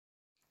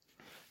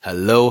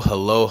Hello,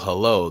 hello,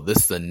 hello.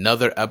 This is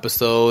another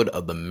episode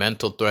of the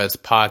Mental Threads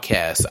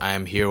podcast. I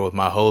am here with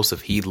my host,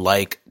 if he'd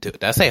like to.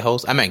 Did I say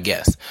host? I meant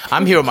guest.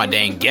 I'm here with my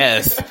dang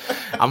guest.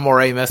 I'm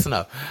already messing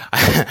up.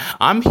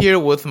 I'm here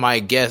with my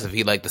guest, if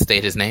he'd like to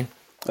state his name.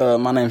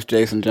 My name's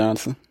Jason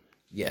Johnson.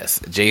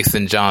 Yes,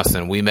 Jason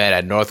Johnson. We met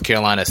at North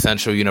Carolina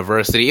Central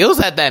University. It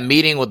was at that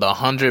meeting with the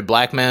 100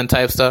 black men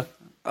type stuff.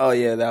 Oh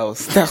yeah, that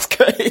was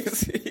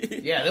crazy.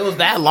 Yeah, it was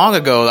that long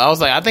ago.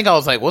 Was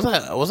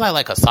I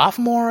like a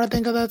sophomore? I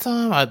think at that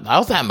time I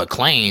was at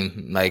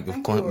McLean,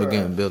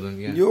 beginning building.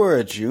 Yeah, you were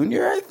a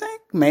junior, I think.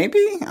 Maybe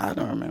I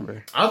don't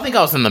remember. I think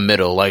I was in the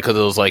middle, because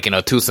it was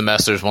 2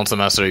 semesters. One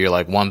semester you're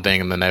like one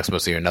thing, and the next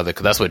semester you're another.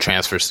 Because that's what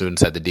transfer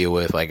students had to deal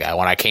with. When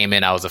I came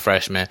in, I was a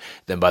freshman.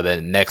 Then by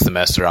the next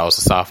semester, I was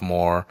a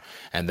sophomore.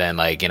 And then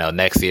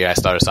next year I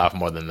started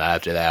sophomore. Then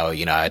after that,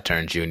 I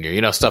turned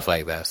junior. Stuff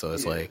like that. So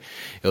it's it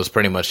was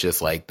pretty much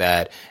just like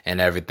that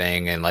and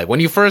everything. And when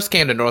you first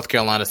came to North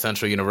Carolina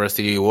Central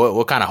University,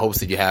 what kind of hopes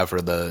did you have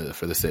for the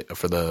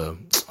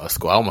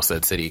school? I almost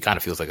said city. It kind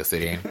of feels like a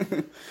city.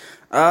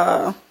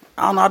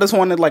 I don't know. I just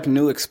wanted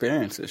new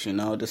experiences,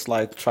 just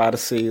try to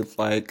see if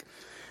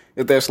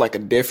there's a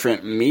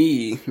different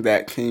me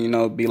that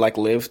can, be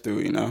lived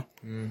through,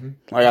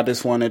 Mm-hmm. I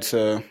just wanted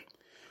to,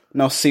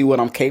 see what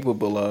I'm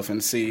capable of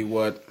and see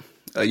what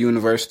a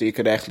university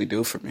could actually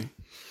do for me.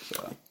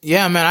 So.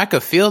 Yeah, man, I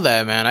could feel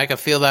that, man. I could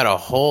feel that a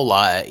whole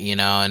lot,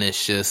 and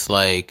it's just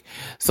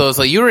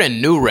so you were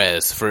in New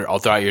Res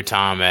throughout your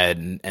time at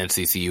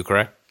NCCU,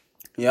 correct?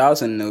 Yeah, I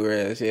was in New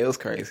Res. Yeah, it was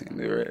crazy in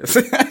New Res.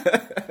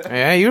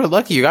 Yeah, you were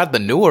lucky. You got the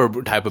newer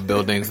type of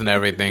buildings and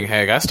everything.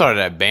 Heck, I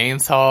started at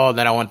Baines Hall,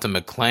 then I went to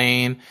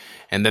McLean,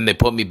 and then they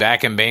put me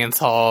back in Baines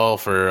Hall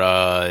for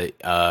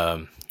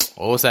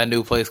what was that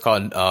new place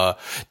called?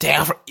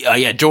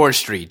 George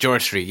Street.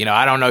 George Street.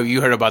 I don't know if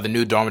you heard about the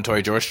new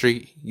dormitory, George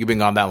Street. You've been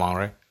gone that long,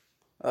 right?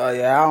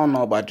 Yeah, I don't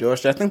know about George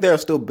Street. I think they were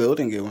still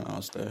building it when I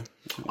was there.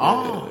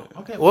 Oh,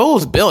 okay. Well, it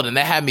was built, and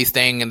they had me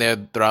staying in there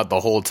throughout the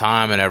whole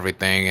time and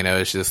everything. And it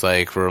was just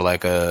for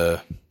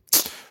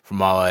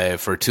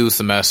 2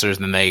 semesters.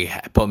 Then they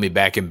put me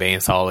back in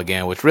Baines Hall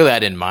again, which really I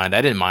didn't mind.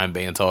 I didn't mind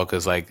Baines Hall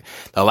because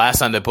the last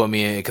time they put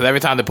me in, because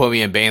every time they put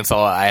me in Baines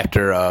Hall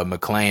after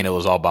McLean, it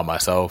was all by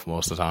myself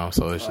most of the time.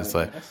 So it's just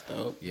that's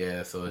dope.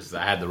 Yeah. So it's just,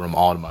 I had the room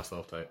all to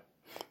myself type.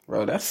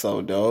 Bro, that's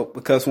so dope.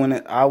 Because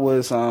when I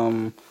was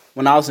in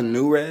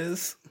New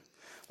Res,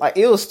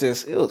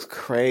 it was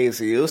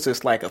crazy. It was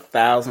just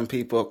 1,000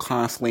 people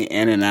constantly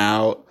in and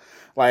out.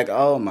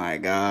 Oh my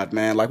God,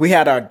 man. We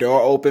had our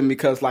door open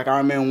because I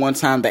remember one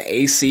time the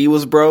AC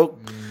was broke.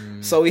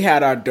 So we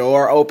had our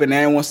door open.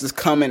 Everyone's just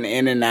coming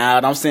in and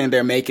out. I'm sitting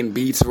there making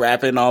beats,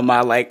 rapping on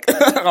my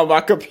on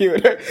my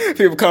computer.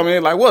 People coming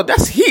in well,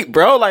 that's heat,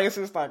 bro. It's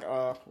just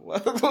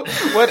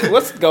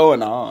what's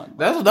going on?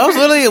 That was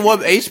literally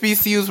what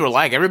HBCUs were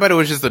like. Everybody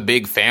was just a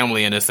big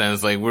family in a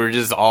sense. We were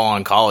just all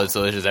in college,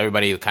 so it's just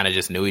everybody kind of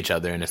just knew each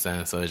other in a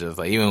sense. So it's just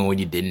even when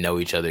you didn't know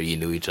each other, you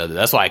knew each other.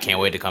 That's why I can't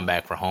wait to come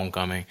back for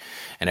homecoming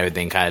and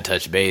everything. Kind of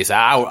touch base.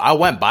 I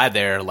went by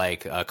there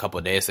a couple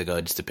of days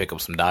ago just to pick up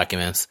some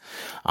documents.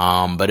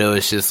 But it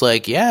was just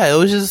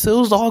it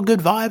was all good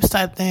vibes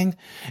type thing.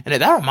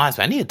 And that reminds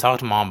me, I need to talk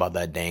to Mom about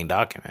that dang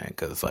document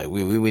because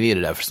we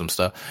needed that for some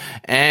stuff.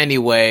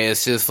 Anyway,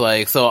 it's just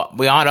so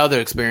beyond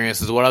other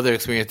experiences, what other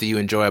experience do you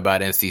enjoy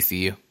about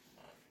NCCU?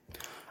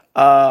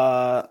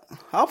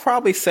 I'll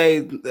probably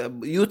say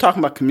you were talking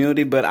about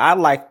community, but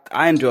I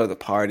enjoy the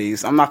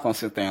parties. I'm not gonna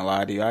sit there and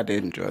lie to you. I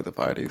did enjoy the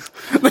parties,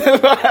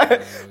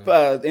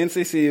 but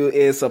NCCU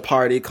is a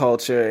party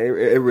culture.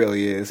 It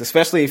really is,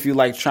 especially if you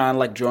trying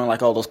to join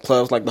all those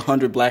clubs, the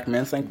 100 Black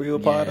Men think we were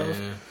part of.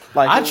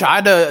 I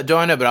tried to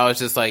join it, but I was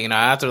just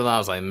after that, I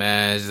was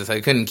man, it's just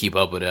I couldn't keep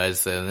up with it. I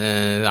just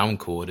said, I'm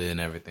cool with it and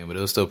everything, but it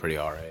was still pretty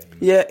alright.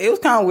 Yeah, it was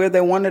kind of weird. They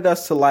wanted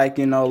us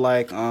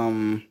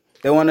to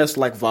they want us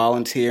to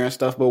volunteer and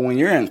stuff, but when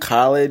you're in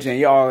college and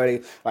you're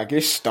already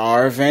you're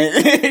starving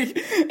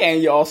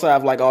and you also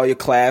have all your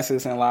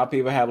classes and a lot of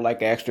people have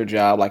extra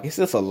job, it's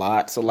just a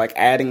lot. So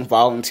adding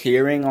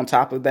volunteering on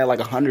top of that,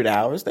 100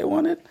 hours they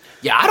wanted.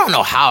 Yeah, I don't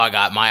know how I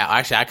got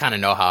actually I kind of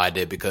know how I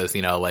did because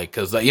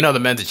because the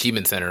Men's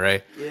Achievement Center,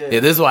 right?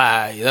 Yeah, that's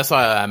why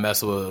I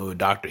mess with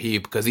Dr.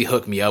 Heap because he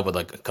hooked me up with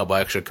a couple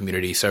extra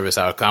community service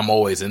hours. I'm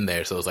always in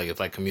there, so it's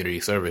community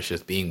service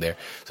just being there.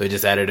 So he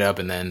just added it up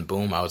and then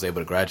boom, I was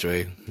able to graduate.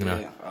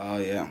 Yeah. Oh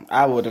yeah,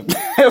 I would have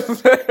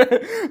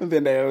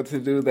been able to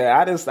do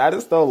that. I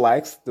just don't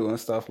like doing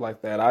stuff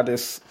like that. I'd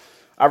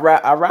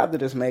rather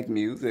just make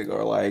music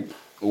or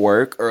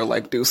work or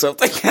do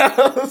something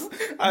else.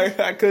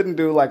 I couldn't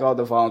do all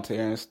the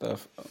volunteering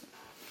stuff.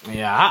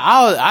 Yeah,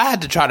 I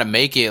had to try to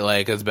make it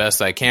like as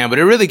best I can, but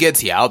it really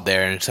gets you out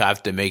there and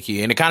have to make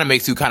you, and it kind of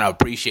makes you kind of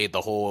appreciate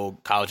the whole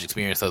college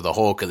experience as a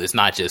whole, because it's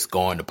not just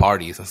going to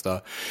parties and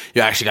stuff.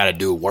 You actually got to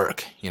do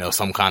work,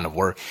 some kind of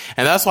work,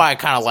 and that's why I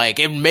kind of like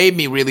it. Made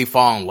me really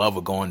fall in love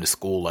with going to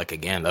school like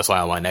again. That's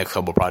why my next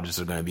couple projects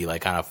are going to be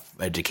like kind of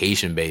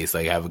education based,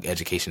 like have an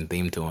education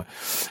theme to it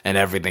and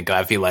everything. Cause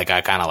I feel like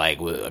I kind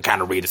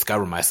of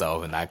rediscover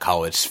myself in that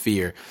college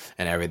sphere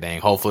and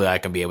everything. Hopefully, I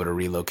can be able to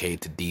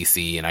relocate to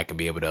DC and I can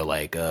be able to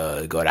like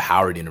go to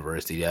Howard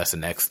University. That's the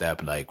next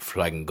step. Like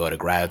so I can go to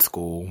grad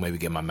school, maybe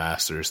get my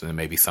master's, and then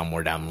maybe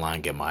somewhere down the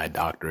line get my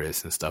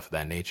doctorates and stuff of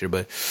that nature.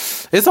 But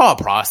it's all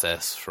a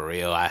process for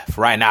real.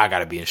 For right now, I got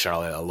to be in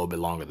Charlotte a little bit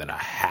longer than I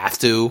have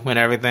to and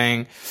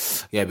everything.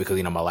 Yeah,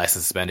 because my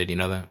license suspended. You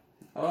know that.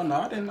 Oh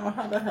no, I didn't know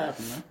how that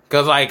happened, man.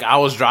 Because like I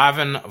was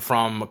driving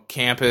from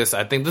campus.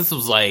 I think this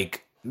was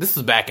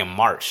back in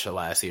March of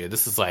last year.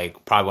 This is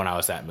like probably when I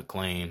was at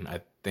McLean.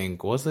 I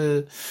think, was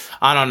it?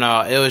 I don't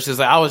know. It was just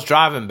like I was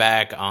driving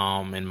back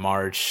in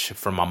March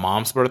for my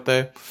mom's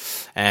birthday,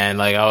 and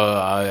like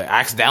I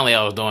accidentally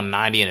I was doing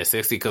 90 and a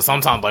 60 because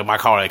sometimes like my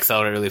car would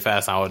accelerate really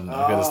fast and I wouldn't be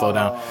able to slow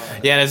down.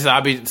 Yeah,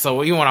 and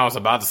so even when I was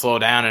about to slow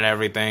down and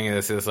everything,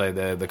 it's just like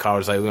the car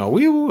was like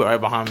wee right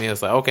behind me.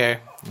 It's like okay,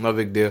 no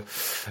big deal.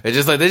 It's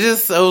just like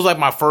it was like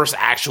my first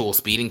actual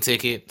speeding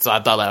ticket, so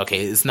I thought like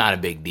okay, it's not a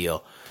big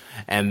deal.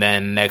 And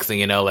then next thing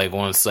you know, like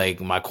once like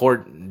my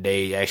court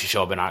day actually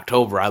show up in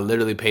October, I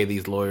literally pay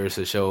these lawyers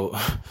to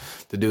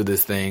do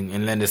this thing.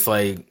 And then it's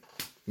like,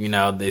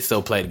 they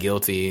still pled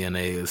guilty and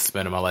they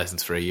suspended my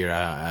license for a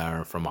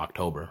year from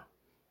October.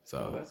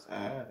 So that's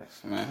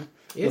ass, man.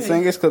 Yeah. The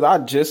thing is, because I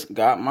just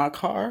got my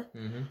car,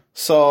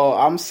 so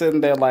I'm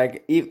sitting there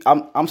like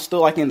I'm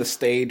still like in the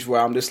stage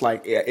where I'm just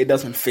like it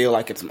doesn't feel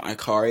like it's my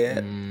car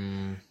yet.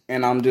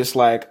 And I'm just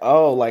like,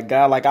 oh, like,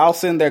 God, like, I was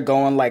sitting there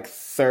going, like,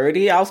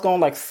 30. I was going,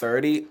 like,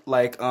 30,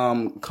 like,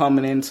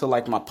 coming into,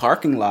 like, my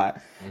parking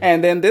lot.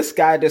 And then this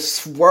guy just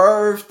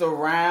swerved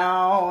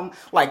around,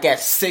 like, at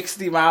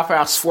 60 miles per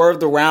hour,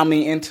 swerved around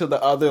me into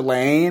the other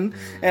lane.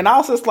 And I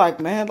was just like,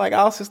 man, like,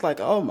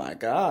 oh, my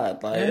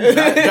God. Like,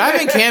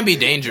 driving can be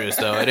dangerous,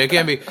 though. And it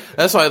can be,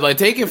 that's why, like,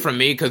 take it from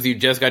me, because you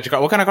just got your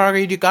car. What kind of car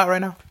you got right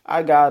now?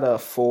 I got a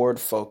Ford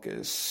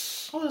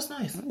Focus. Oh, that's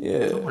nice.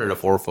 Yeah. I wanted a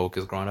Ford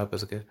Focus growing up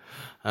as a kid.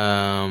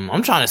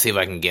 I'm trying to see if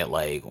I can get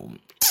like,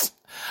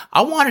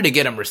 I wanted to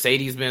get a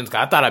Mercedes-Benz.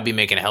 I thought I'd be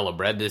making a hella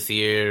bread this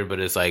year, but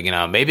it's like,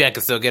 maybe I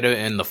could still get it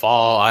in the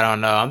fall. I don't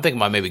know. I'm thinking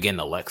about maybe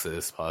getting a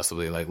Lexus,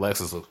 possibly. Like,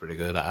 Lexus looks pretty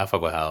good. I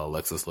fuck with how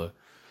Lexus look.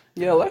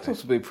 Yeah, Lexus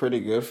would be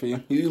pretty good for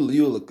you.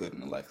 You look good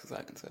in the Lexus,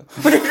 I can tell.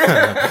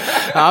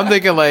 I'm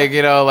thinking like,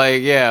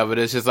 yeah, but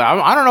it's just like,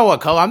 I don't know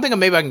what color. I'm thinking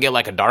maybe I can get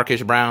like a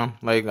darkish brown.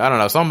 Like, I don't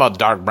know. Something about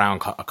dark brown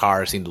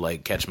cars seem to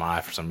like catch my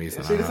eye for some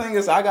reason. See, the thing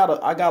is, I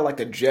got like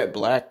a jet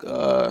black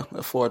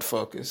Ford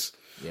Focus.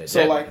 Yeah,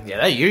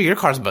 so your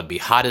car's about to be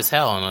hot as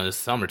hell in the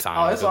summertime.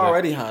 Oh, it's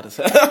already hot as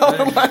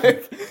hell.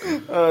 Like,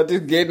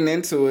 just getting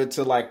into it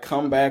to like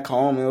come back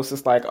home, it was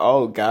just like,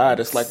 oh God,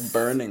 it's like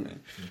burning me.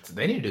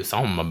 They need to do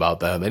something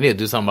about that. They need to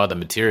do something about the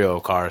material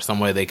of cars.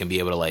 Some way they can be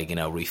able to like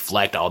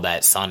reflect all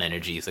that sun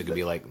energy, so it could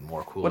be like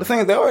more cool. But the thing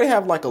is, they already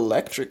have like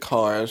electric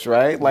cars,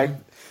 right? Like.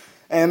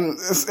 And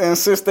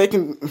since they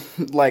can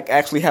like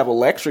actually have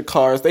electric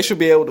cars, they should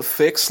be able to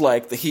fix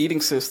like the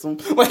heating system.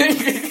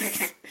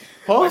 Like,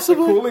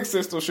 possibly, like the cooling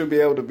system should be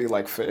able to be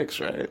like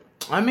fixed, right?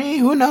 I mean,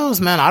 who knows,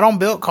 man? I don't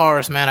build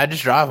cars, man. I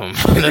just drive them.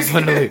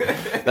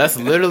 that's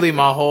literally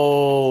my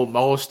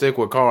whole stick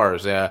with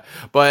cars. Yeah,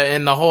 but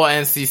in the whole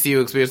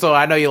NCCU experience, so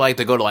I know you like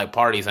to go to like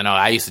parties. I know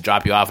I used to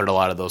drop you off at a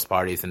lot of those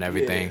parties and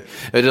everything.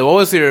 Yeah. What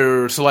was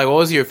your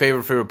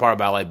favorite part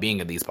about like being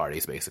at these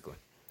parties, basically?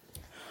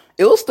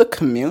 It was the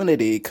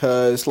community,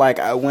 because like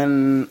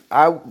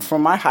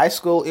from my high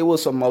school, it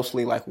was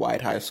mostly like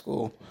white high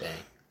school. Dang.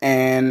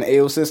 And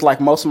it was just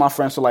like most of my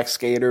friends were like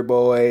skater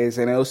boys,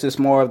 and it was just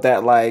more of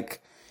that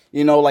like,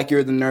 like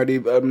you're the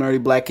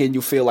nerdy black kid,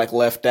 you feel like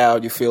left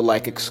out, you feel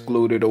like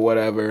excluded or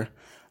whatever.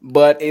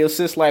 But it was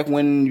just like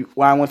when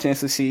I went to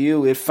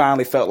NCCU, it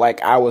finally felt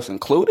like I was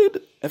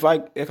included, if I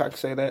could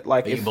say that.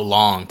 Like you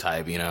belong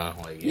type,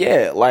 Like,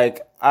 yeah,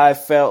 like I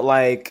felt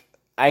like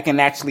I can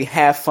actually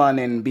have fun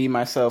and be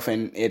myself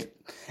and it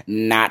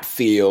not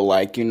feel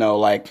like,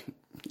 like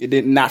it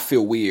did not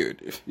feel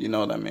weird, if you know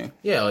what I mean.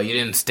 Yeah, like you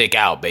didn't stick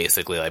out,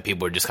 basically. Like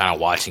people were just kind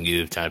of watching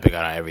you, trying to pick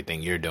out on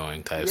everything you're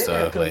doing type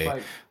stuff.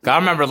 Like I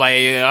remember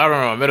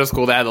in middle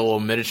school, they had the little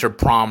miniature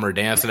prom or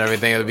dance and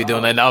everything. They'd be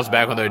doing that. And that was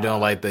back when they were doing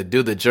like the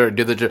do the jerk.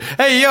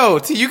 Hey, yo,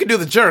 you can do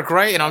the jerk,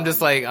 right? And I'm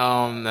just like,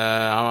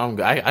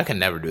 I can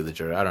never do the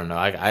jerk. I don't know.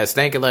 I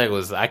stanky leg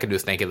I could do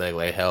stanky leg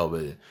like hell,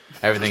 but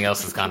everything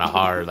else is kind of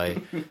hard. Like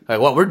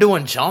what, we're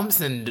doing jumps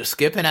and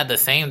skipping at the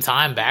same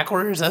time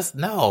backwards? I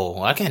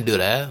can't do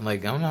that.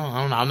 Like I'm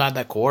not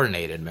that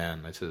coordinated,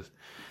 man.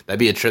 That'd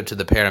be a trip to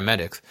the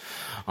paramedics.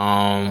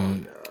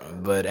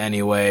 But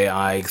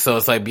anyway, so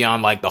it's like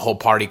beyond like the whole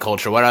party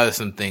culture. What are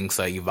some things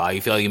that you value?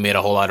 You feel like you made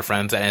a whole lot of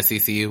friends at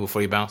NCCU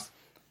before you bounced?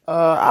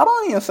 I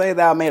don't even say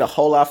that I made a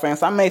whole lot of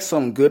friends. I made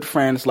some good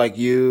friends like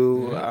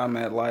you. Mm-hmm. I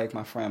met like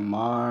my friend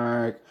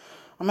Mark.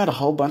 I met a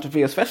whole bunch of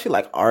people, especially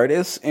like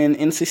artists in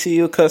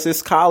NCCU, because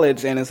it's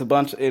college and it's a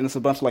bunch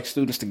of like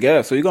students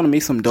together. So you're gonna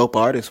meet some dope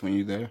artists when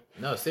you're there.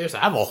 No, seriously,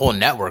 I have a whole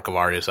network of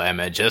artists I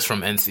met just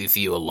from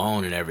NCCU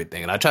alone and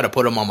everything. And I try to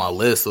put them on my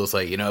list. So it's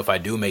like, if I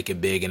do make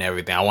it big and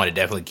everything, I want to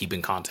definitely keep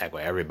in contact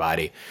with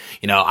everybody.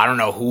 I don't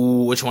know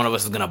which one of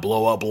us is gonna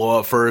blow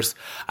up first.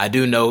 I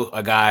do know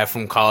a guy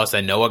from college.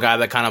 I know a guy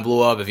that kind of blew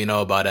up. If you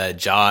know about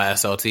Ja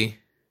SLT.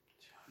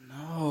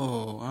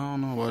 No, I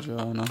don't know about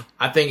y'all. No.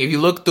 I think if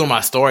you look through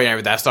my story and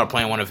everything, I start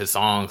playing one of his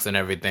songs and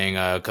everything.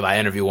 Because I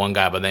interviewed one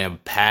guy by the name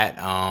of Pat.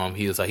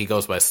 He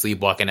goes by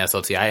Sleepwalking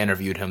SLT. I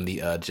interviewed him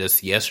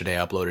just yesterday.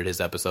 I uploaded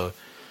his episode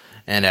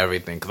and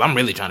everything because I'm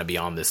really trying to be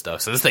on this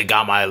stuff. Since they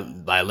got my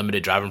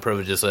limited driving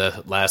privileges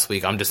last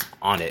week, I'm just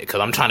on it because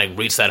I'm trying to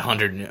reach that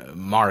 100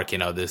 mark,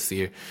 this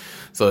year.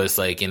 So it's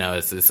like,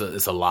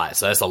 it's a lot.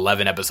 So that's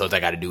 11 episodes I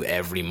got to do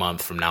every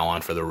month from now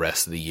on for the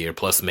rest of the year,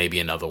 plus maybe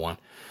another one.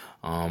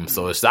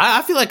 So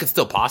I feel like it's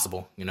still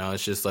possible,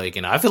 it's just like,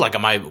 I feel like I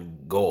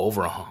might go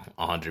over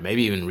 100,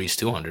 maybe even reach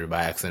 200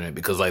 by accident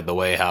because like the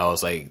way how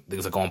it's like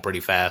things are going pretty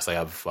fast. Like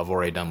I've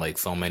already done like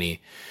so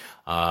many,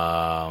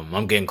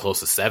 I'm getting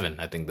close to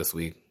 7, I think this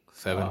week.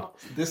 7.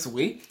 This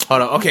week?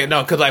 Hold on. Okay.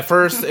 No, cause like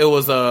first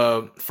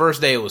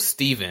day it was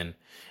Steven.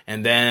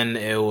 And then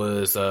it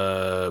was,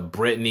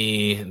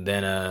 Brittany,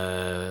 then,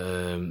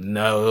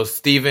 no, it was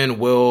Steven,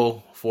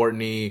 Will,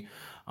 Fortney,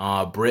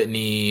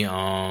 Brittany,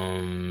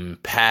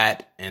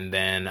 Pat, and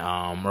then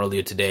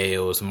earlier today it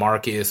was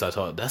Marcus.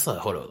 Hold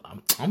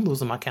on, I'm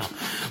losing my count.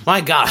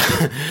 My God.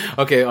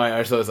 Okay, all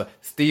right. So it's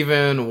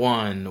Steven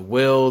 1,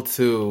 Will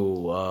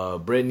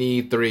 2,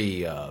 Brittany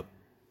 3,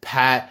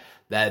 Pat.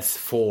 That's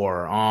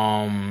 4.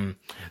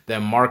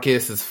 Then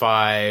Marcus is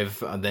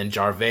 5. Then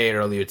Jarvey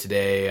earlier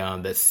today.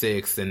 That's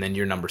 6. And then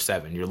you're number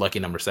 7. You're lucky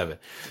number 7.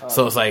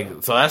 So it's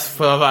like, so that's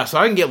 5. So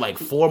I can get like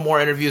 4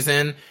 more interviews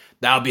in.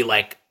 That would be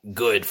like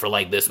good for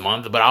like this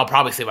month, but I'll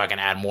probably see if I can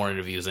add more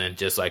interviews in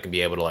just so I can be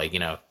able to like,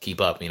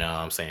 keep up, you know what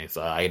I'm saying?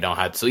 So I don't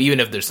have to, so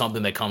even if there's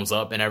something that comes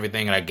up and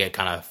everything and I get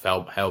kind of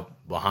help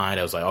behind,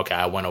 I was like, okay,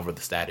 I went over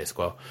the status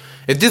quo.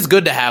 It's just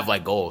good to have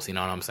like goals, you know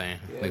what I'm saying?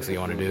 Yeah, things that you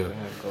want to do.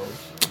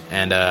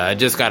 And I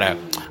think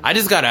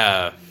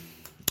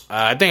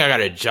I got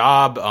a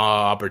job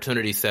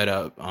opportunity set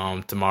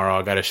up tomorrow.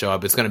 I got to show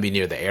up. It's going to be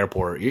near the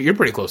airport. You're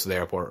pretty close to the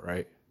airport,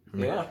 right?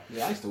 Yeah,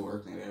 I used to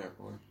work near the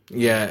airport.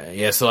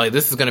 Yeah. So like,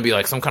 this is gonna be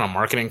like some kind of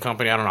marketing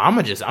company. I don't know.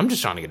 I'm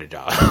just trying to get a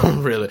job,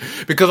 really,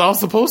 because I was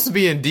supposed to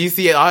be in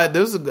DC.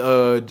 There's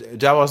a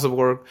job I was supposed to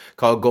work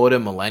called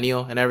Golden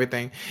Millennial and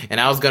everything,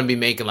 and I was gonna be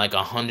making like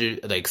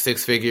 100, like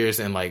 6 figures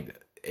in like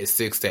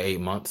 6 to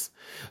 8 months.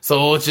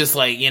 So it's just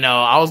like,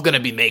 I was going to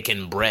be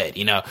making bread,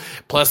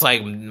 plus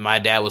like my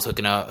dad was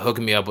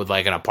hooking me up with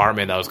like an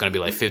apartment that was going to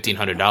be like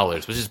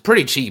 $1,500, which is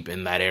pretty cheap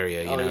in that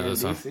area, you know.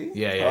 So, DC?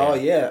 Yeah. Oh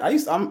yeah.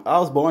 I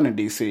was born in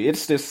DC.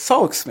 It's just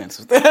so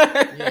expensive.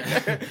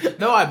 Yeah.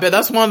 No, I bet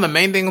that's one of the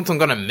main things I'm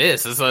going to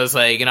miss. So it's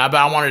like, but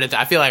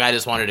I feel like I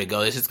just wanted to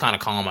go. It's just kind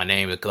of calling my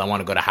name because I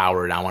want to go to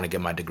Howard and I want to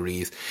get my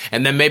degrees.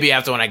 And then maybe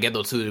after when I get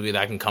those 2 degrees,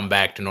 I can come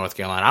back to North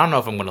Carolina. I don't know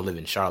if I'm going to live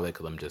in Charlotte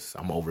because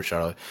I'm over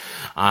Charlotte.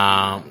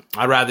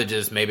 I'd rather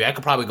just maybe I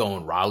could probably go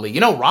in Raleigh.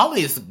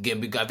 Raleigh is,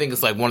 I think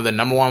it's like one of the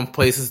number 1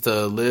 places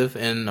to live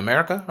in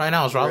America right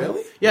now is Raleigh.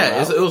 Really?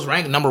 Yeah, it was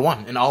ranked number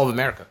 1 in all of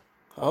America.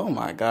 Oh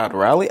my God,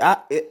 Raleigh!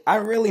 I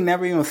really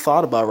never even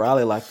thought about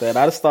Raleigh like that.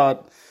 I just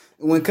thought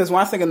because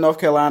when I think of North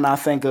Carolina, I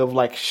think of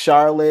like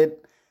Charlotte.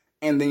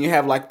 And then you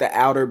have like the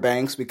Outer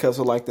Banks because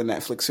of like the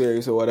Netflix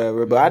series or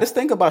whatever. But I just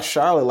think about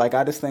Charlotte. Like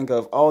I just think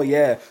of, oh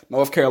yeah,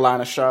 North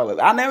Carolina,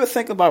 Charlotte. I never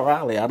think about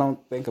Raleigh. I don't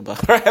think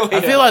about Raleigh.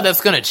 I feel like that's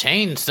going to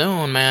change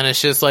soon, man.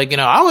 It's just like,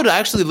 I would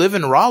actually live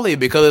in Raleigh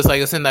because it's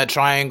like, it's in that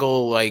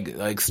triangle,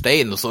 like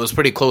state. And so it's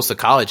pretty close to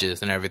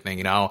colleges and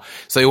everything,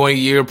 So when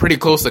you're pretty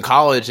close to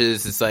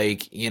colleges, it's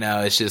like,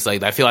 it's just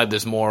like, I feel like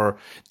there's more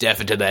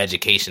depth into the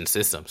education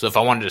system. So if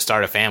I wanted to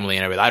start a family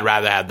and everything, I'd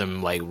rather have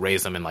them like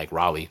raise them in like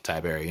Raleigh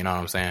type area. You know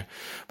what I'm saying?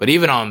 But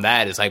even on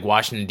that, it's like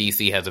Washington,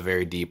 D.C. has a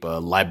very deep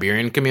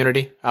Liberian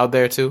community out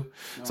there, too.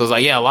 So it's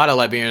like, yeah, a lot of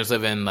Liberians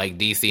live in, like,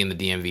 D.C. and the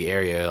DMV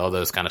area,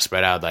 although it's kind of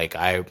spread out. Like,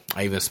 I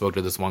even spoke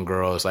to this one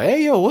girl. It's like,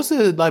 hey, yo, what's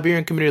the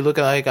Liberian community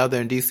looking like out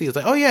there in D.C.? It's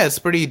like, oh, yeah, it's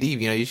pretty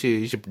deep. You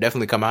should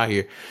definitely come out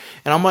here.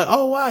 And I'm like,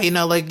 oh, wow,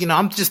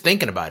 I'm just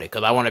thinking about it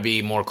because I want to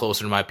be more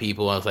closer to my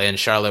people. I was like, in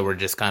Charlotte, we're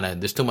just kind of,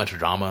 there's too much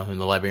drama in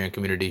the Liberian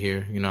community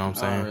here. You know what I'm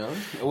saying? Oh,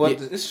 really? Well,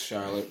 yeah. It's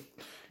Charlotte.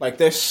 Like,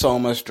 there's so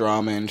much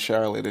drama in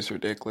Charlotte. It's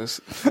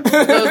ridiculous.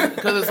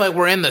 Because it's like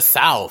we're in the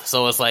South.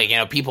 So it's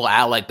like, people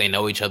act like they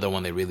know each other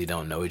when they really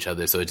don't know each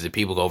other. So it's the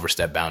people who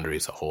overstep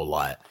boundaries a whole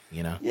lot,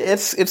 Yeah,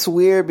 it's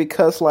weird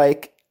because,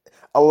 like,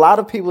 a lot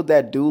of people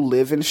that do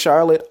live in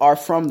Charlotte are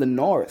from the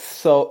North.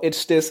 So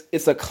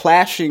it's a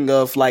clashing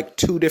of, like,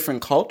 2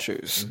 different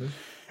cultures. Mm-hmm.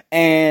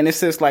 And it's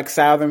just like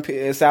Southern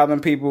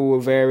people were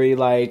very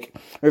like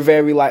we're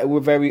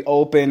very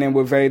open, and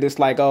we're very just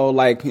like, oh,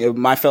 like, you know,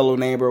 my fellow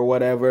neighbor or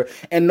whatever.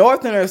 And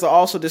Northerners are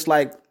also just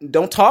like,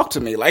 don't talk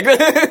to me, like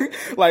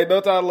like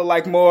don't talk,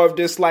 like more of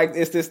just like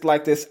it's just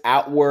like this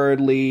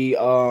outwardly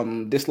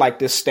just like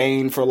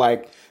disdain for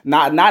like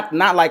not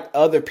like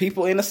other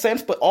people in a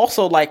sense, but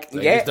also like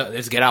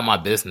just get out my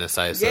business.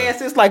 I say. Yeah, it's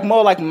just like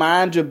more like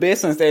mind your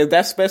business.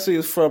 That's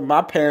especially from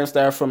my parents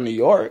that are from New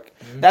York.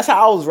 Mm-hmm. That's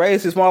how I was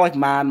raised. It's more like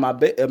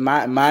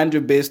mind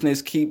your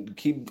business.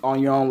 Keep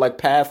on your own like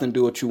path and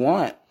do what you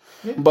want.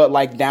 Yeah. But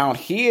like down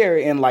here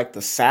in like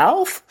the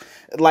South,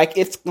 like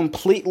it's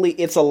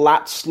a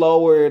lot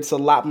slower, it's a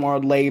lot more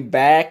laid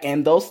back,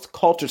 and those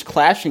cultures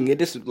clashing, it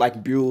just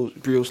like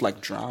brews like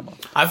drama.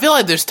 I feel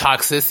like there's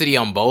toxicity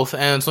on both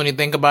ends when you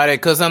think about it,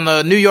 because on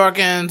the New York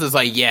ends, it's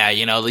like, yeah,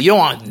 you know, you don't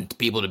want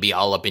people to be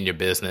all up in your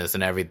business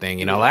and everything,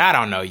 you know, like, I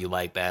don't know you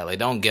like that, like,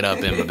 don't get up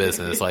in my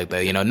business like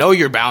that, you know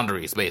your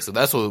boundaries, basically.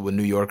 That's what with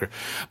New Yorker.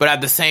 But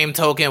at the same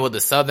token, with the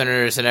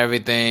Southerners and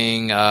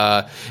everything,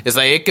 it's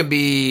like, it can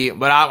be,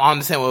 but I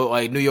understand with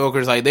like New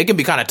Yorkers, like, they can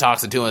be kind of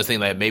toxic too, and I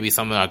think like maybe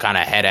some are kind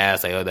of head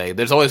ass. Like,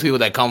 there's always people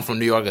that come from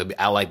New York that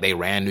act like they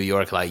ran New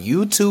York. Like,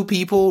 you two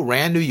people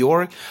ran New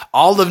York?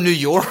 All of New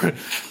York?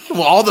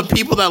 Well, all the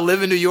people that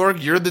live in New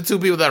York, you're the two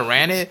people that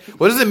ran it?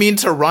 What does it mean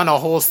to run a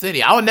whole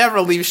city? I would never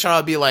leave Charlotte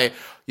and be like,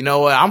 you know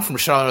what? I'm from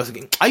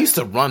Charlotte. I used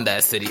to run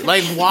that city.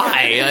 Like,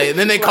 why? Like,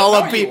 then they call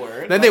up people.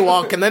 Then they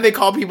walk, and then they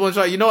call people in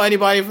Charlotte. You know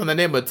anybody from the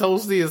name of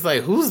Toasty? It's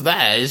like, who's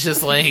that? It's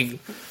just like,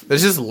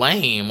 it's just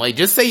lame. Like,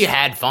 just say you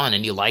had fun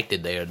and you liked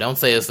it there. Don't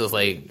say it's just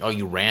like, oh,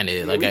 you ran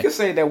it. Like, we could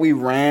say that we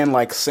ran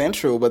like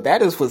Central, but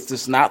was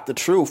just not the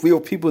truth. We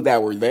were people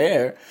that were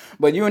there,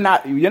 but you're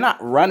not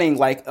running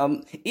like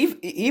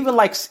even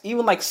like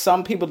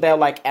some people that are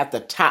like at the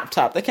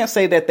top. They can't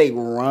say that they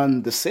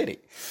run the city.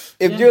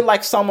 If you're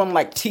like someone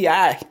like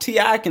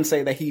T.I. can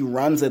say that he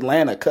runs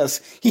Atlanta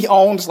because he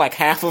owns like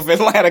half of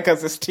Atlanta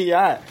because it's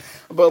T.I.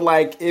 But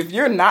like, if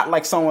you're not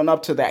like someone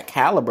up to that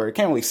caliber, you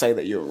can't really say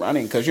that you're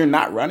running because you're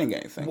not running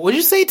anything. Would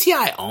you say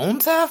T.I.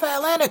 owns half of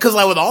Atlanta? Because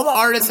like with all the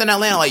artists in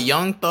Atlanta, like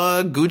Young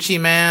Thug,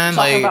 Gucci Man,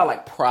 talking about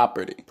like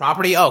property.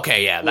 Property?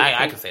 Okay, yeah,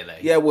 I can say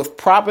that. Yeah, with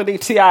property,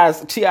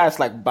 T.I.'s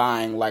like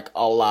buying like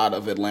a lot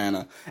of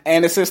Atlanta,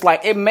 and it's just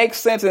like it makes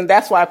sense, and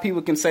that's why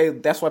people say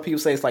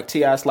it's like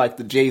T.I.'s like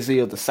the Jay-Z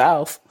of the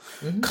South,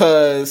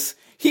 because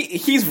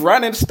he's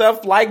running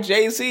stuff like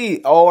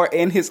Jay-Z or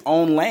in his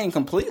own lane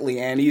completely,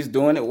 and he's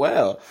doing it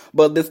well.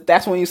 But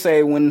that's when you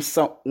say when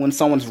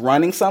someone's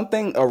running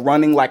something or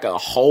running like a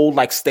whole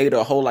like state or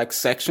a whole like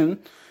section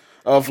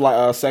of like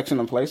a section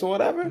of place or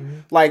whatever.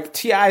 Like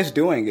T.I.'s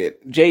doing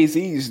it,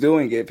 Jay-Z's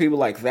doing it, people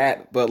like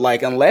that. But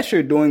like unless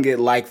you're doing it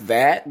like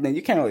that, then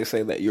you can't really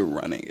say that you're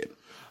running it.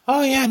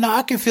 Oh yeah, no,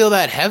 I can feel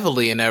that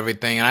heavily and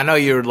everything. And I know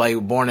you're like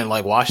born in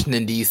like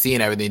Washington D.C.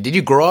 and everything. Did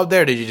you grow up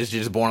there? Or did you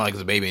just born like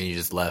as a baby and you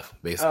just left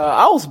basically?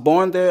 I was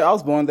born there.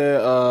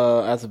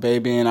 as a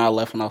baby, and I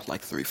left when I was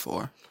like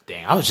 3-4.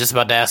 Dang, I was just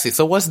about to ask you.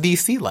 So what's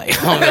D.C. like?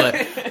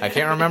 I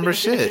can't remember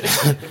shit.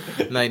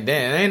 Like,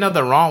 damn, there ain't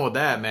nothing wrong with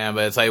that, man.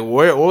 But it's like,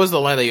 what was the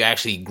land that you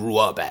actually grew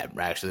up at?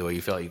 Actually, where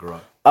you felt you grew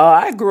up?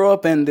 I grew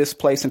up in this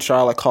place in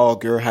Charlotte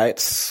called Greer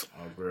Heights.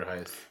 Oh, Greer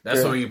Heights.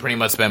 That's where you pretty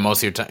much spent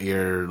most of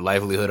your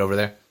livelihood over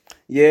there.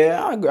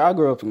 Yeah, I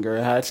grew up in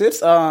Greer Heights.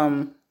 It's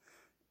alright.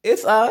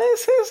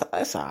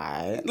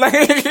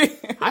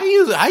 Like,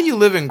 how you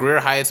live in Greer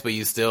Heights, but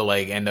you still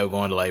like end up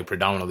going to like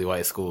predominantly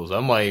white schools?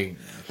 I'm like,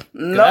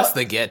 no, that's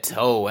the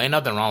ghetto. Ain't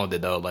nothing wrong with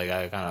it though. Like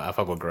I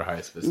fuck with Greer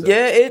Heights. But still.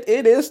 Yeah, it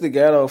is the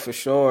ghetto for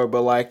sure.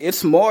 But like,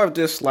 it's more of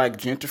just like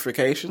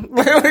gentrification,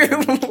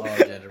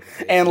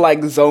 and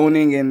like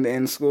zoning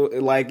in school.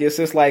 Like it's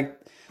just like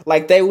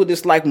they would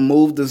just like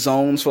move the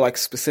zones for like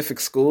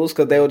specific schools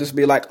because they would just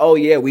be like, oh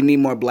yeah, we need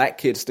more black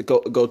kids to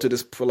go to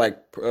this for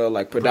like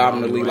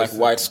predominantly like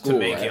white school to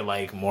make it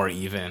like more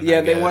even.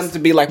 Yeah, they wanted to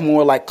be like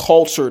more like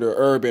cultured or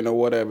urban or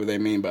whatever they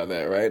mean by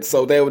that, right?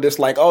 So they were just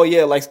like, oh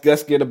yeah, let's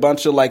get a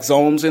bunch of like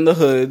zones in the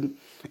hood.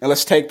 And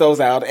let's take those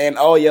out. And,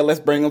 oh, yeah, let's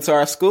bring them to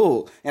our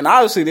school. And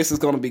obviously, this is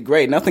going to be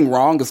great. Nothing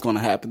wrong is going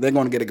to happen. They're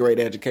going to get a great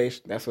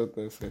education. That's what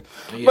they say.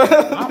 Yeah,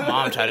 my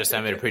mom tried to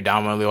send me to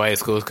predominantly white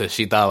schools because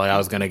she thought like I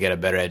was going to get a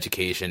better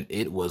education.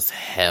 It was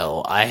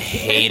hell. I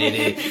hated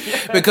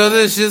it because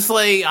it's just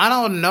like, I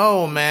don't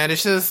know, man.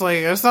 It's just like,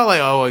 it's not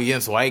like, oh,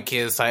 against white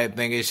kids type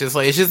thing. It's just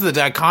the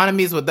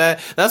dichotomies with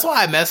that. That's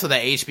why I mess with the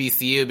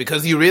HBCU,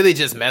 because you really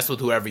just mess with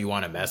whoever you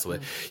want to mess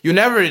with. You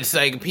never, it's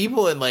like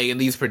people in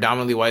these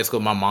predominantly white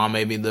schools, my mom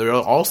made me, they're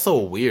also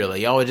weird.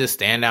 Like, y'all would just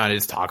stand down and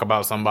just talk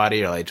about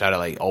somebody, or like try to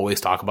like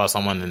always talk about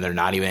someone and they're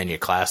not even in your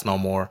class no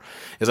more.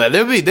 It's like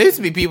there used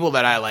to be people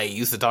that I like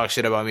used to talk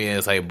shit about me, and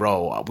it's like,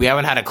 bro, we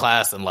haven't had a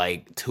class in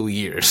like 2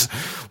 years.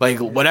 Like,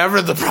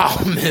 whatever the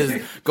problem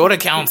is, go to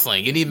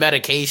counseling. You need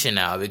medication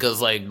now, because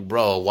like,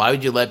 bro, why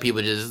would you let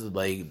people just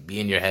like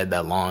be in your head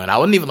that long? And I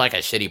wasn't even like a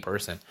shitty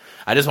person.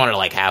 I just wanted to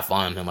like have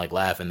fun and like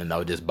laugh, and then that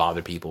would just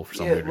bother people for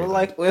some weird reason.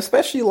 Like,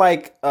 especially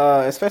like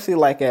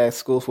at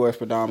schools where it's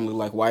predominantly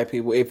like white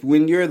people.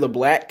 When you're the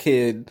black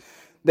kid,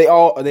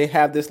 they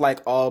have this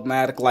like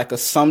automatic like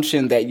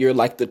assumption that you're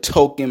like the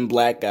token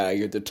black guy,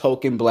 you're the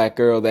token black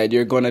girl, that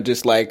you're gonna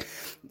just like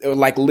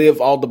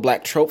live all the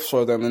black tropes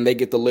for them, and they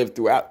get to live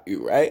throughout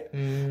you, right?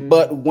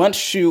 But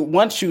once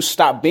you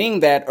stop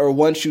being that, or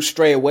once you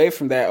stray away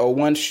from that, or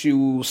once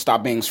you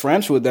stop being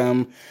friends with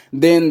them,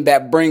 then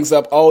that brings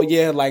up, oh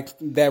yeah, like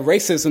that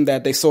racism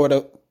that they sort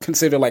of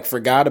consider like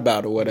forgot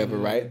about or whatever,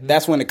 right?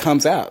 That's when it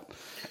comes out.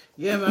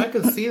 Yeah, man, I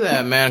can see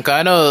that, man. 'Cause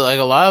I know, like,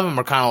 a lot of them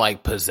are kind of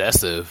like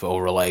possessive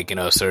over, like, you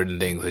know, certain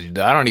things.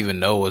 I don't even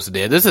know what's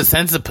there. There's a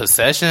sense of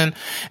possession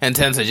and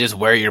sense of just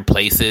where your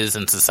place is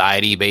in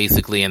society,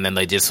 basically. And then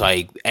they just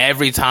like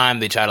every time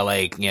they try to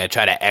like, you know,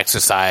 try to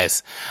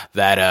exercise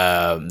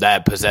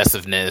that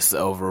possessiveness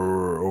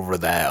over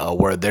that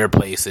where their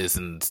place is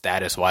and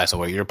status wise and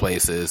where your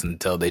place is,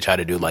 until they try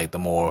to do like the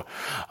more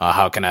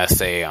how can I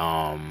say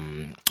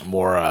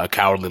more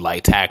cowardly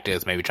like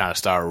tactics, maybe trying to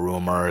start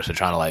rumors or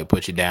trying to like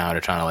put you down or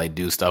trying to like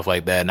do stuff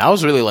like that. And I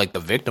was really like the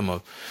victim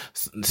of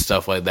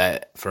stuff like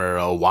that for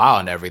a while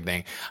and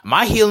everything.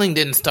 My healing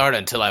didn't start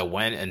until I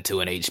went into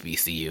an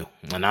HBCU,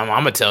 and I'm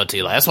gonna tell it to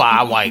you, like, that's why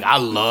I'm like, I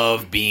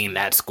love being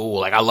at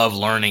school. Like, I love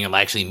learning and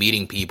like, actually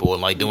meeting people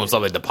and like doing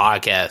stuff like the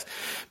podcast,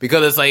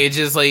 because it's like,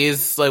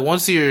 it's like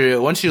once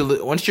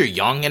you're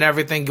young and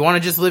everything, you want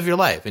to just live your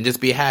life and just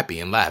be happy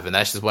and laugh, and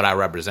that's just what I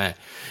represent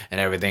and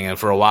everything. And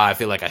for a while, I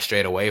feel like I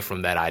strayed away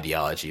from that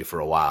ideology for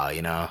a while,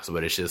 you know. So,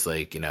 but it's just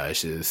like, you know,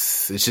 it's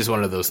just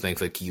one of those things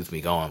that keeps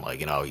me going, like,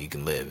 you know, you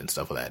can live and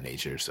stuff of that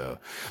nature. So,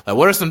 like,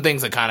 what are some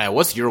things that kind of,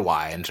 what's your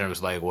why in terms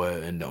of like what,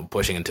 and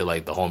pushing into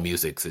like the whole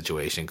music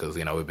situation? Because,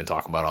 you know, we've been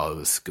talking about all of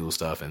the school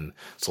stuff and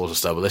social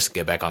stuff, but let's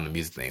get back on the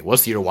music thing.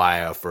 What's your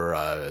why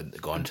for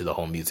going to the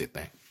whole music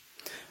thing?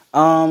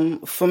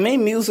 For me,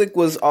 music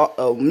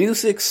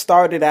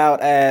started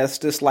out as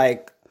just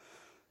like,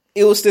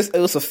 it was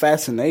a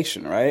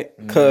fascination, right?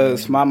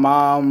 Because my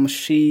mom,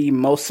 she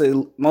mostly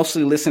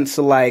listened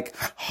to like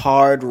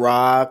hard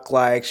rock,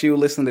 like she would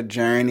listen to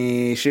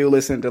Journey, she would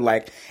listen to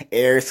like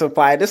Air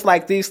Supply, just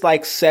like these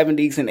like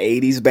 70s and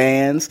 80s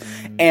bands.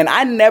 And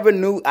I never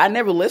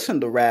listened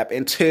to rap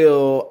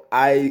until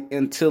I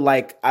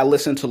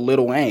listened to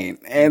Lil Wayne.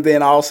 And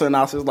then all of a sudden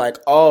I was just like,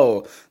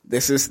 oh,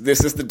 this is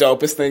the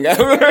dopest thing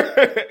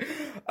ever.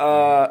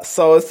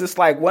 So it's just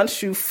like,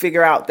 once you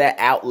figure out that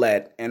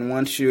outlet, and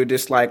once you're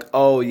just like,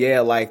 oh yeah,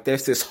 like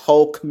there's this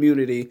whole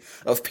community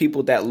of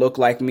people that look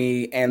like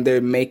me and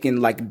they're making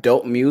like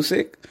dope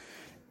music.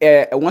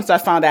 Once I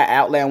found that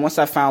outlet, and once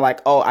I found like,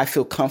 oh, I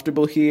feel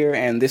comfortable here,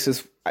 and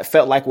I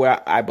felt like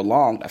where I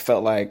belonged. I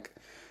felt like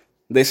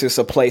this is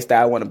a place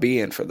that I want to be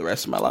in for the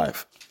rest of my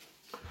life.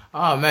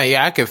 Oh man,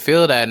 yeah, I can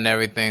feel that and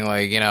everything.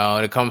 Like, you know,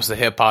 when it comes to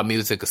hip hop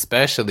music,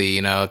 especially,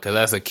 you know, because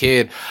as a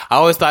kid, I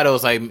always thought it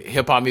was like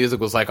hip hop music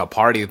was like a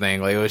party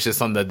thing. Like, it was just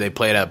something that they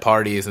played at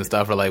parties and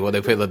stuff, or like, well,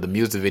 they played like the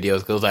music videos,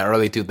 because it was like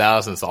early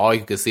 2000s. So all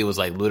you could see was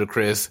like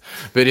Ludacris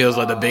videos,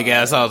 like the big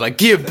ass songs, like,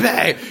 get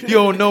back, you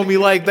don't know me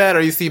like that.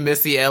 Or you see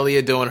Missy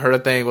Elliott doing her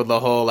thing with the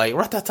whole like,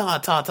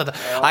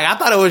 rat-ta-ta-ta-ta-ta. Like, I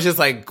thought it was just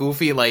like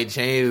goofy, like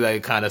change,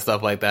 like kind of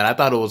stuff like that. I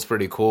thought it was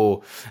pretty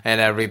cool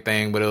and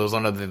everything, but it was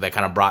one of the things that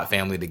kind of brought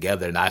family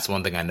together. And that's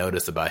one thing I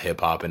noticed about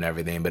hip hop and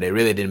everything, but it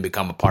really didn't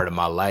become a part of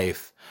my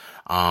life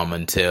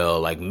until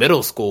like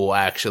middle school,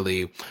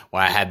 actually,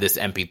 where I had this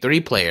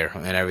MP3 player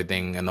and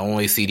everything, and the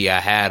only CD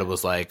I had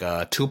was like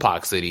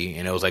Tupac CD,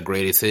 and it was like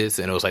Greatest Hits,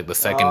 and it was like the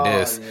second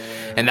disc,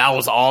 and that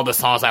was all the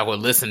songs I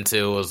would listen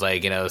to. It was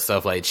like, you know,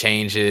 stuff like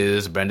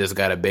Changes, Brenda's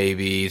Got a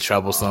Baby,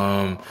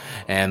 Troublesome,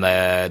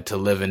 and To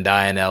Live and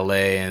Die in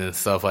LA and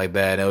stuff like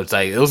that. And it was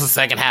like, it was the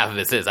second half of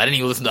its hits. I didn't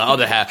even listen to the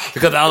other half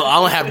because I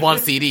only had one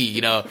CD,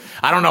 you know.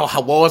 I don't know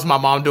what was my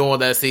mom doing with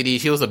that CD.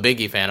 She was a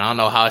Biggie fan. I don't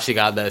know how she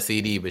got that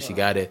CD, but she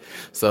got it.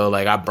 So,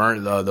 like, I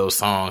burnt those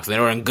songs. They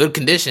were in good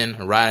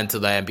condition right into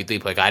the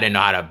MP3 player. I didn't know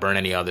how to burn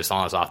any other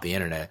songs off the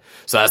internet.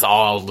 So that's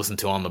all I was listening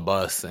to on the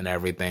bus and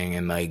everything.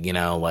 And, like, you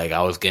know, like,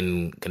 I was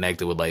getting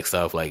connected with, like,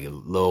 stuff like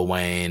Lil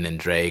Wayne and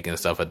Drake and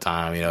stuff at the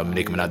time. You know,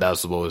 Nicki Minaj, that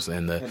was what was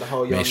in the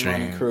whole mainstream.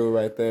 Young Money crew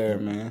right there,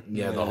 man.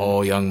 Yeah, the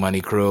whole Young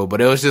Money crew.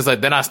 But it was just,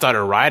 like, then I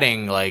started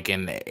writing, like,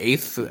 in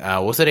eighth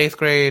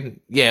grade?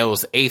 Yeah, it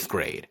was 8th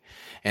grade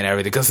and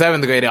everything. Because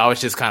 7th grade, I was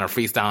just kind of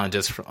freestyling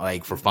just,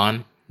 for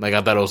fun. Like,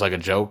 I thought it was like a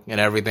joke and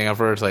everything at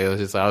first. Like, it was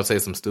just, I would say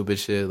some stupid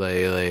shit.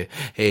 Like,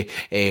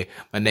 hey,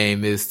 my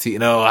name is T.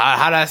 No,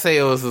 how did I say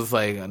it? Was just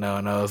like, no,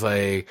 it was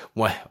like,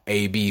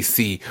 A, B,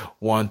 C,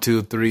 1,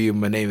 2, 3.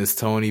 My name is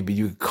Tony, but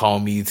you can call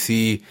me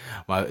T.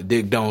 My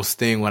dick don't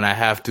sting when I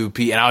have to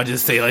pee. And I would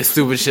just say like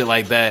stupid shit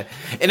like that.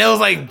 And it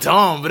was like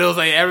dumb, but it was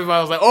like, everybody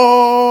was like,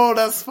 oh,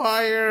 that's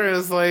fire.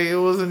 It's like, it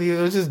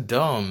was just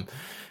dumb.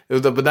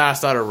 But then I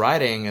started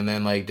writing, and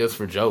then like just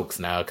for jokes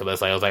now, because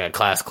it's like, it was like a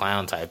class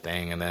clown type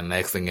thing. And then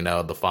next thing you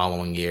know, the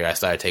following year, I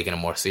started taking it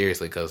more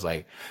seriously, because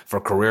like for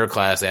career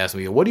class, they asked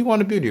me, "What do you want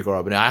to be when you grow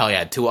up?" And I only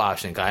had 2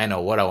 options, because I didn't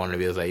know what I wanted to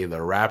be. It was like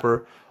either a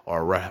rapper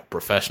or a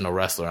professional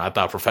wrestler. And I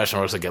thought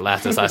professional wrestler would get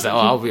laughed at, so I said, "Oh,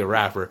 I'll be a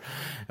rapper."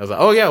 I was like,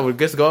 "Oh yeah, we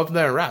just go up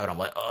there and rap." And I'm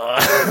like,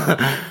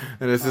 ugh.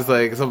 And it's just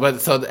like,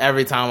 so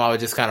every time I would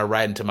just kind of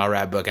write into my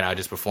rap book and I would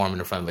just perform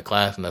in front of the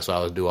class, and that's what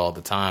I would do all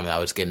the time. And I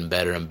was getting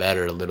better and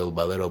better little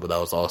by little, but that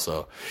was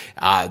also,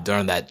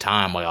 during that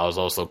time, like I was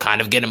also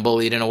kind of getting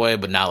bullied in a way,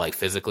 but not like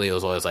physically. It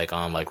was always like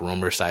on like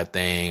rumors type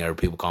thing or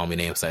people calling me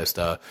names type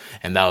stuff.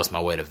 And that was my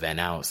way to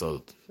vent out.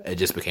 So it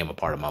just became a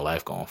part of my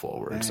life going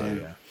forward. Man. So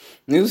yeah.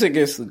 Music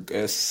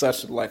is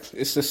such like,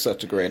 it's just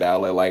such a great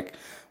outlet. Like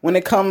when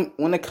it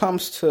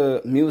comes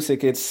to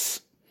music,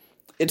 it's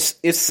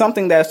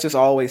something that's just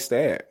always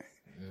there.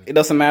 It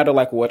doesn't matter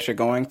like what you're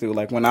going through.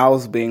 Like when I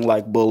was being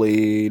like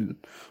bullied,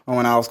 or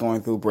when I was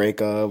going through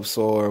breakups,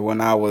 or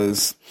when I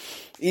was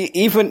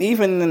even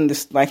in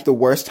this like the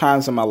worst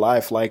times of my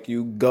life, like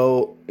you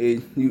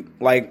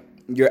like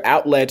your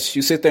outlets,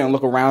 you sit there and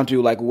look around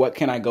you like, what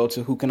can I go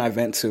to? Who can I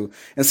vent to?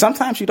 And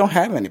sometimes you don't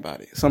have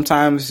anybody.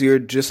 Sometimes you're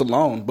just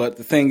alone. But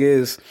the thing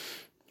is,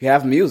 you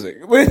have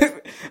music.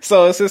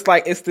 So it's just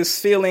like, it's this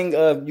feeling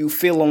of you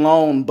feel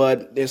alone,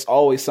 but there's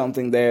always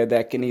something there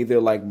that can either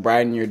like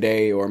brighten your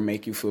day or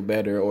make you feel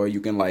better, or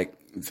you can like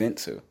vent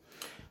to.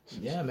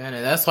 Yeah, man,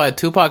 and that's why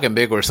Tupac and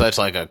Big were such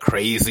like a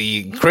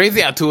crazy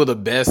how two of the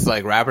best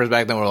like rappers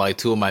back then were like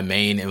two of my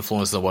main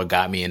influences of what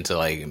got me into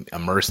like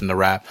immersed in the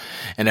rap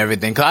and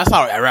everything. Cause I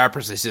thought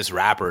rappers is just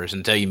rappers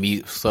until you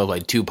meet stuff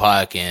like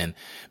Tupac and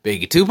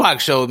Biggie. Tupac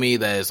showed me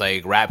that it's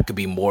like rap could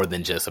be more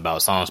than just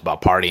about songs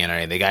about partying or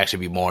anything. It could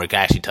actually be more. It could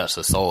actually touch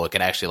the soul. It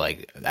could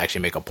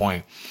actually make a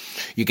point.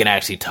 You can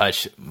actually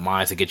touch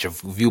minds to get your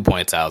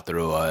viewpoints out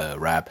through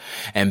rap.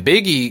 And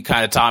Biggie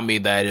kind of taught me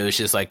that it was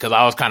just like, cause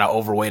I was kind of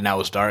overweight and I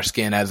was dark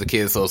skinned as a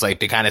kid. So it's like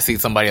to kind of see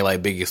somebody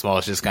like Biggie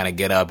Smalls just kind of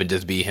get up and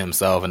just be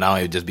himself and not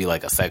only just be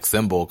like a sex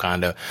symbol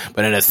kind of,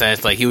 but in a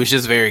sense, like he was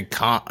just very,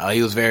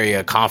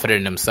 confident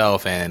in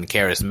himself and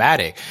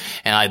charismatic.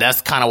 And like,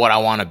 that's kind of what I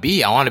want to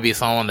be. I want to be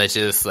someone that's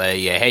just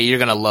like, yeah, hey, you're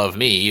going to love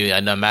me.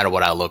 No matter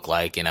what I look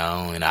like, you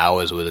know, and I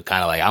always was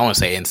kind of like, I don't want to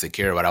say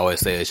insecure, but I always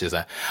say it's just,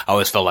 I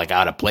always felt like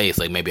out of place.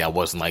 Like maybe I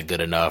wasn't like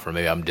good enough, or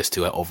maybe I'm just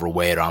too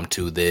overweight, or I'm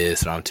too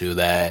this, or I'm too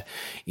that,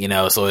 you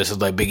know. So it's just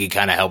like Biggie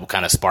kind of helped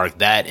kind of spark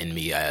that in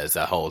me as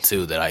a whole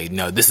too, that I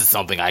know this is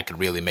something I could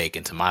really make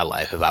into my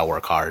life if I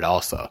work hard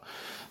also.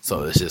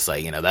 So it's just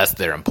like, you know, that's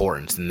their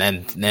importance. And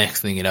then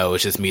next thing you know,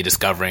 it's just me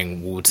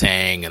discovering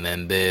Wu-Tang, and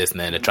then this, and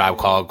then the Tribe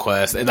Called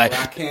Quest. And like,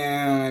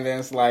 and then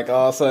it's like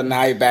all of a sudden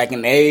now you're back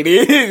in the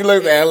 80s. You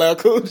look at LL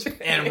Cool J.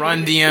 And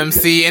Run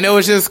DMC. And it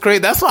was just crazy.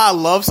 That's why I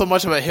love so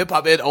much about hip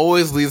hop. It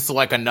always leads to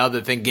like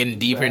another thing, getting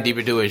deeper and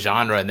deeper to a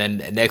genre. And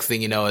then next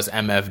thing you know is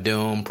MF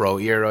Doom, Pro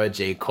Era,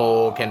 J.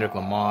 Cole, Kendrick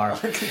Lamar.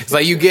 It's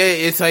like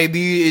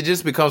it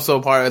just becomes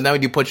so part. And then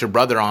when you put your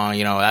brother on,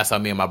 you know, that's how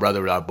me and my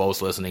brother are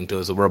both listening to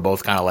it. So we're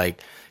both kind of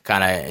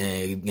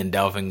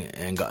engulfing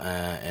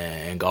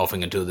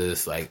into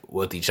this like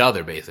with each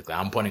other. Basically,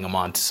 I'm putting him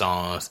on to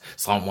songs.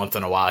 Some once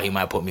in a while he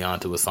might put me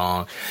onto a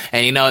song,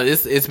 and you know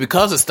it's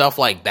because of stuff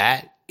like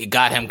that. It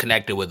got him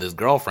connected with his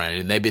girlfriend,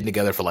 and they've been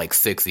together for like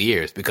 6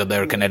 years because they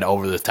were connected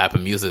over this type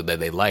of music that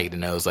they liked,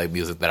 and it was like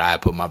music that I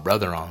put my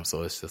brother on.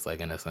 So it's just like,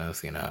 in a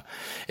sense, you know,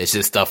 it's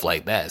just stuff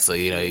like that. So,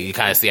 you know, you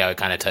kind of see how it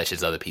kind of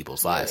touches other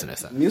people's lives in a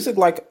sense. Music,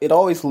 like, it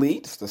always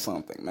leads to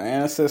something,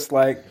 man. It's just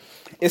like,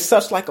 it's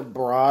such like a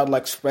broad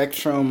like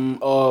spectrum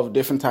of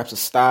different types of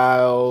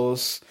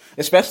styles,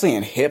 especially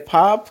in hip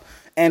hop.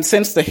 And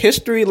since the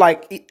history,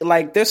 like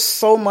there's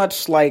so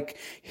much like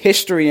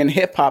history in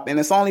hip hop, and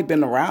it's only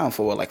been around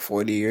for like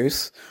 40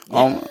 years.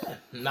 Yeah,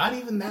 not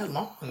even that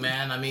long,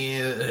 man. I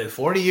mean,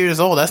 40 years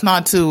old, that's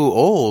not too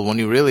old when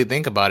you really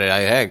think about it.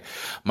 Heck,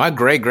 my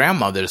great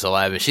grandmother's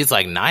alive and she's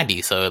like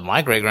 90, so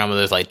my great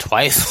grandmother's like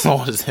twice as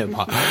old as hip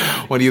hop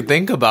when you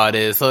think about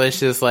it. So it's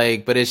just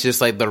like, but it's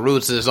just like the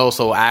roots, there's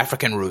also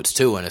African roots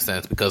too, in a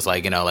sense, because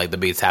like, you know, like the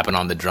beats happen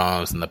on the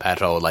drums and the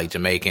patrol, like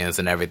Jamaicans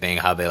and everything,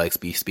 how they like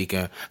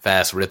speaking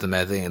fast rhythm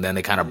and thing, and then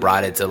they kind of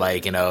brought it to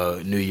like, you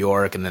know, New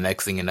York, and the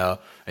next thing you know,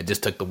 it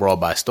just took the world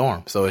by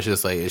storm. So it's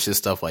just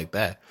stuff like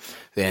that.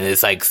 And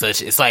it's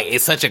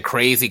such a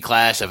crazy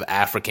clash of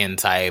African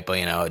type,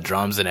 you know,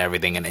 drums and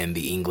everything, and in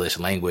the English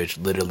language,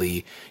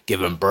 literally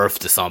giving birth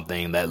to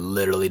something that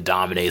literally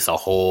dominates a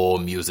whole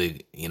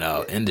music, you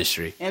know,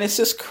 industry. And it's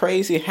just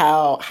crazy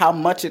how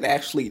much it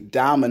actually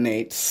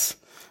dominates.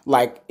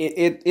 Like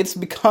it's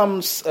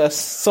becomes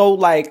so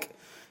like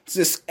it's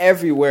just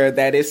everywhere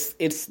that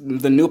it's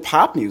the new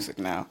pop music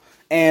now.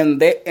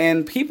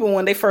 And people,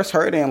 when they first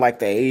heard it in like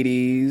the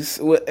 80s,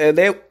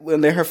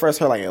 when they first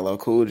heard like LL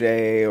Cool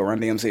J or Run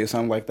DMC or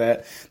something like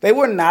that, they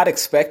were not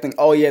expecting,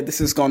 oh yeah,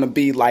 this is going to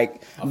be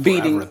like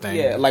beating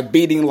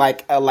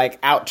like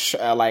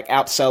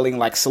outselling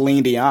like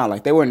Celine Dion.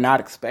 Like they were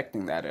not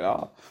expecting that at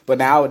all. But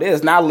now it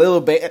is. Now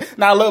Lil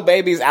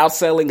Baby's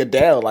outselling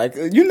Adele. Like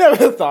you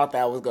never thought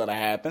that was going to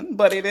happen,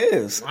 but it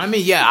is. I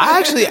mean, yeah,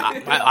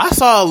 I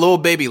saw Lil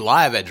Baby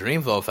live at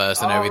Dreamville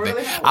Fest and everything.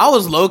 Really? I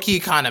was low key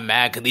kind of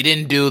mad because he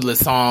didn't do the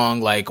song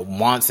like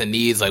Wants and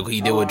Needs like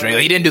he did with Drake.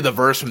 He didn't do the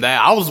verse from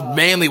that. I was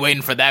mainly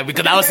waiting for that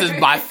because that was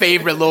my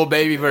favorite Lil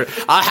Baby verse.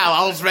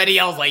 I was ready.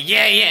 I was like,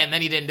 yeah, and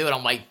then he didn't do it.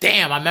 I'm like,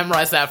 damn, I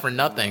memorized that for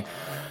nothing.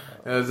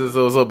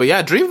 But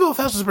yeah, Dreamville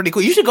Fest was pretty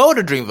cool. You should go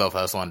to Dreamville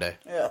Fest one day.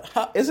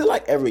 Yeah, is it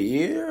like every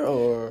year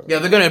or? Yeah,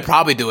 they're gonna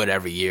probably do it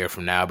every year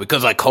from now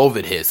because like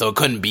COVID hit, so it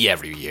couldn't be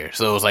every year.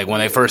 So it was like when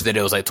they first did it,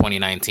 it was like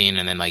 2019,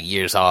 and then like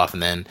years off,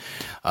 and then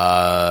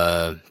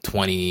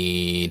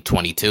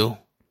 2022.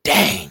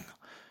 Dang,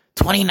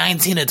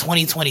 2019 to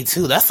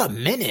 2022. That's a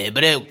minute,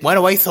 but it went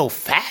away so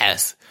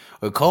fast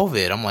with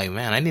COVID. I'm like,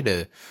 man, I need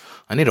to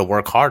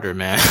work harder,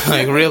 man.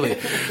 Like really,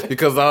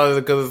 because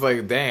it's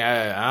like, dang,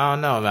 I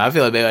don't know, man. I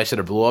feel like maybe I should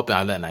have blew up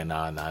on that night.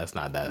 No, it's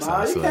not that.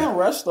 Nah, you can't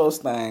rush those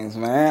things,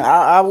 man.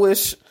 I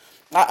wish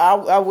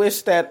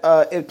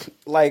that it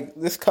like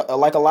this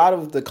like a lot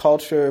of the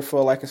culture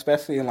for like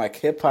especially in like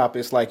hip hop,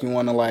 it's like you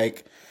want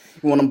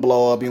to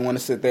blow up, you want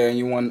to sit there and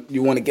you want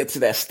to get to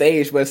that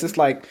stage, but it's just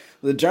like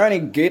the journey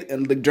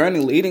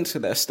leading to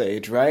that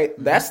stage, right?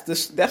 That's the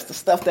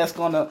stuff that's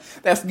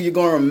you're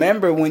gonna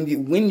remember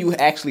when you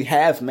actually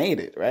have made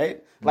it, right?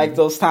 Mm-hmm. Like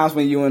those times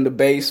when you're in the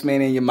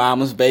basement in your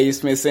mama's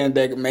basement, sitting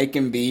there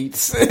making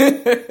beats.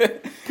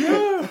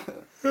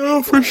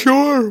 Yeah, for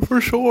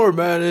sure,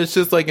 man. It's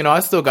just like, I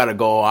still gotta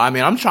go. I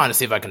mean, I'm trying to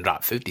see if I can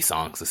drop 50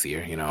 songs this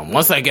year,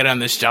 Once I get on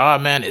this job,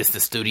 man, it's the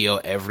studio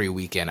every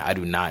weekend. I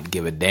do not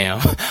give a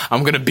damn.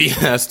 I'm gonna be in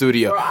that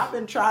studio. Bro,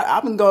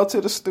 I've been going to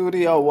the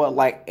studio,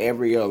 like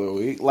every other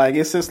week. Like,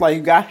 it's just like,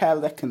 you gotta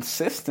have that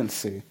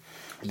consistency.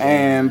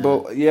 Yeah.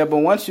 But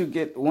once you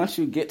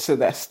get to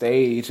that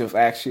stage of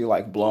actually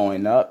like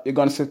blowing up, you're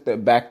gonna sit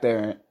back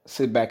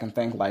and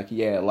think like,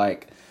 yeah,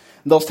 like,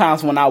 those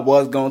times when I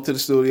was going to the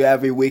studio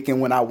every weekend,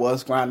 when I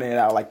was grinding it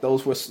out, like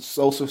those were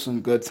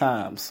some good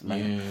times,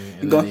 man.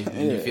 Yeah,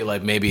 and you feel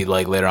like maybe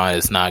like later on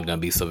it's not gonna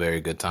be so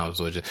very good times.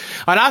 I'm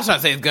not trying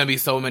to say it's gonna be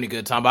so many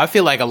good times, but I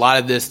feel like a lot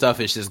of this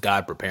stuff is just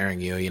God preparing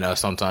you.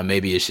 Sometimes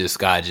maybe it's just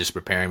God just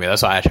preparing me.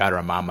 That's why I try to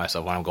remind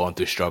myself when I'm going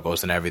through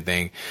struggles and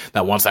everything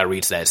that once I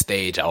reach that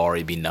stage, I'll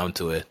already be numb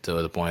to it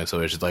to the point.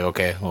 So it's just like,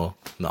 okay, well,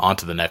 on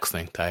to the next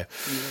thing type.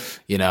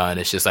 Yeah. And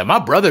it's just like my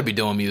brother be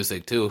doing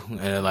music too,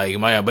 and like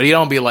but he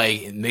don't be like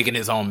making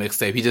his own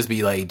mixtape. He just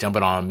be like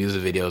jumping on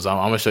music videos. I'm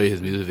gonna show you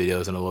his music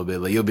videos in a little bit.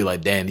 Like you'll be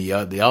like, damn,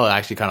 y'all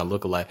actually kind of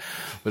look alike.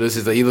 But it's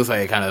just like he looks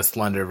like a kind of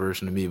slender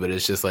version of me. But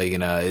it's just like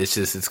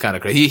it's kind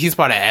of crazy. He's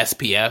part of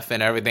SPF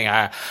and everything.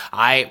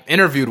 I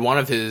interviewed one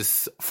of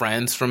his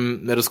friends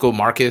from middle school,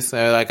 Marcus.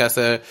 Like I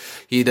said,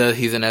 he's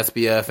in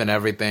SPF and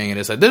everything. And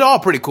it's like they're all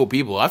pretty cool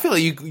people. I feel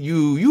like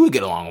you would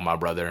get along with my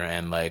brother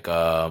and like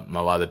a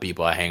lot of the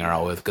people I hang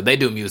out with because they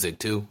do music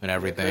too and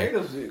everything.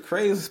 It's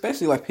crazy,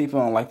 especially like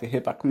people in like the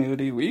hip hop community.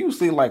 We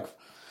usually like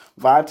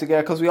vibe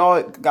together because we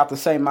all got the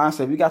same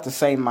mindset. We got the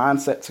same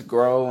mindset to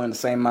grow and the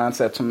same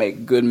mindset to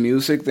make good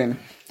music. Then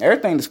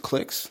everything just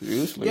clicks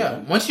usually. Yeah,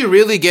 right? Once you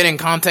really get in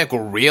contact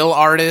with real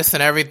artists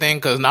and everything,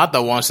 because not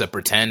the ones that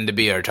pretend to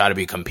be or try to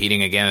be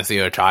competing against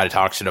you or try to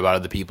talk shit about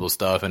other people's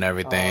stuff and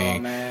everything.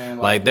 Oh, man,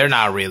 like they're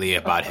not really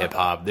about hip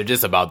hop. They're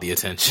just about the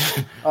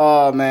attention.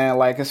 Oh man,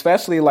 like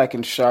especially like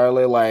in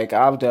Charlotte, like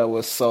I've dealt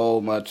with so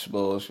much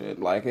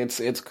bullshit. Like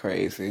it's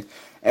crazy.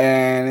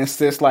 And it's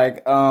just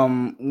like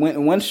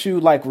once you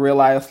like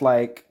realize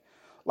like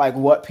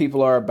what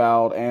people are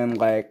about and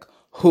like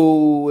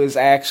who is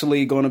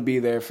actually going to be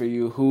there for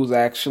you, who's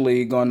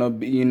actually going to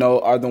be,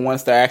 are the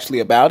ones that are actually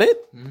about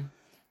it.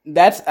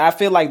 Mm-hmm. I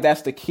feel like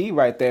that's the key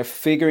right there.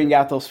 Figuring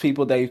out those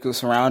people that you can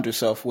surround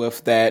yourself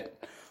with that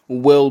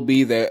will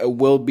be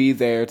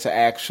there to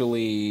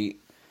actually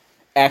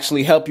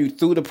help you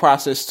through the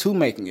process to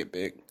making it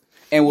big,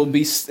 and will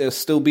be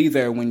still be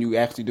there when you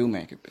actually do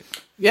make it big.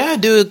 Yeah,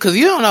 dude, because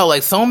you don't know,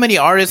 like, so many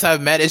artists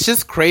I've met, it's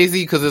just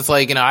crazy because it's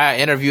like, I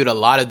interviewed a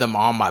lot of them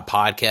on my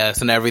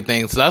podcast and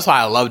everything, so that's why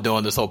I love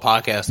doing this whole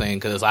podcast thing,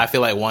 because I feel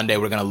like one day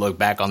we're going to look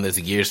back on this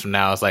years from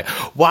now, it's like,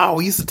 wow,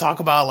 we used to talk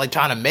about, like,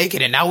 trying to make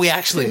it, and now we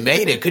actually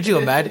made it. Could you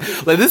imagine?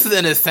 Like, this is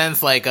in a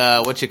sense, like,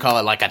 what you call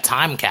it, like a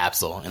time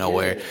capsule,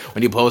 where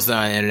when you post it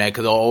on the internet,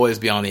 because it'll always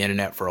be on the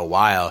internet for a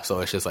while, so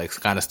it's just, like,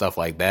 kind of stuff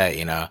like that,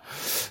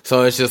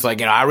 So it's just, like,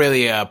 I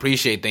really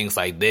appreciate things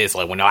like this,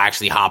 like, when you'll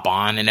actually hop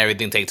on and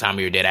everything, take time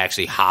of your day to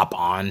actually hop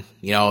on,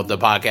 the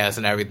podcast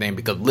and everything,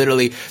 because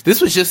literally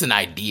this was just an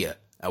idea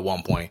at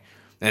one point.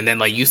 And then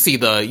like you see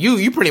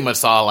you pretty much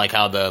saw like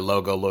how the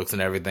logo looks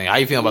and everything. How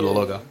you feeling about the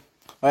logo?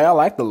 Hey, I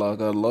like the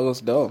logo. The logo's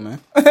dope, man.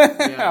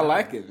 Yeah, I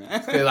like it,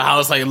 man. How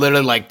it's like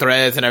literally like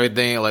threads and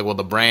everything, like with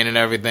the brain and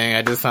everything.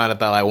 I just kind of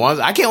thought like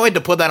I can't wait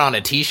to put that on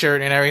a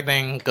t-shirt and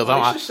everything. Because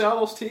you should sell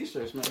those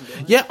t-shirts, man.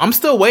 Yeah, I'm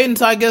still waiting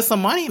until I get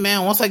some money,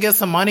 man. Once I get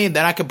some money,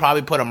 then I could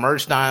probably put a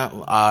merch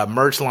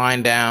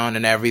line down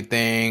and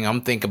everything.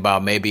 I'm thinking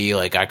about maybe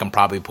like I can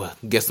probably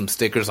get some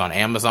stickers on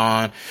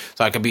Amazon,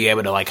 so I can be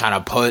able to like kind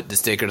of put the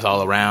stickers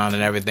all around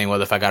and everything.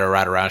 Whether if I got to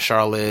ride around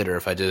Charlotte or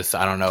if I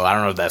don't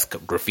know if that's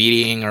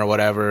graffitiing or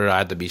whatever. I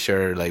have to be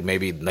sure, like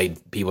maybe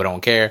like people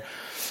don't care.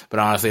 But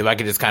honestly, if I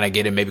could just kind of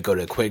get it, maybe go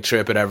to a Quick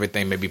Trip and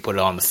everything, maybe put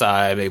it on the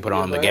side, maybe put it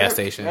on the gas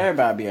station.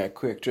 Everybody be at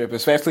Quick Trip,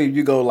 especially if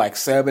you go like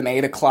 7,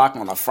 8 o'clock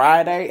on a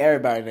Friday.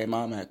 Everybody, their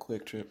mom at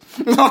Quick Trip.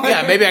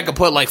 Yeah, maybe I could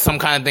put like some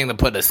kind of thing to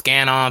put a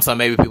scan on, so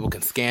maybe people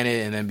can scan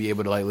it and then be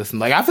able to like listen.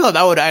 Like I feel like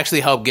that would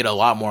actually help get a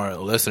lot more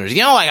listeners.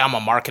 You know, like I'm a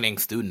marketing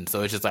student,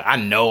 so it's just like I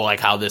know like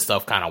how this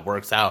stuff kind of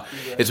works out.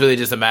 Yeah. It's really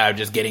just a matter of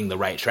just getting the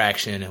right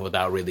traction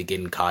without really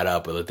getting caught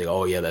up with the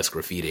oh yeah, that's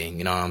graffiti.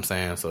 You know what I'm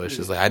saying? So it's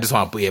just like I just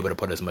want to be able to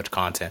put as much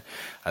content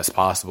as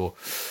possible.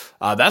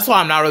 That's why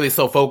I'm not really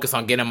so focused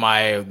on getting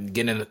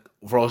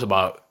focused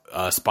about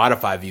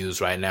Spotify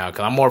views right now,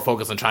 because I'm more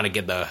focused on trying to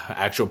get the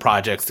actual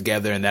projects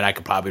together, and then I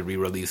could probably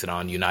re-release it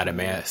on United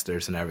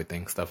Masters and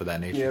everything, stuff of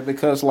that nature. Yeah,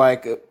 because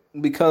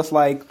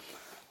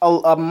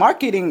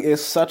marketing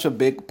is such a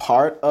big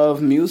part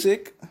of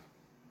music,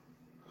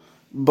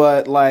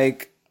 but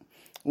like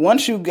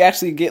once you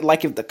actually get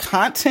like if the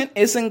content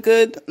isn't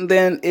good,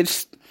 then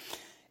there's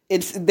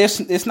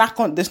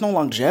no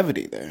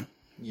longevity there.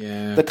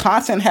 Yeah, the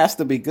content has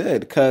to be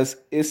good, because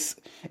if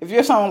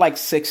you're someone like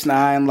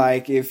 6ix9ine,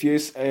 like if you're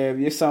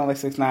someone like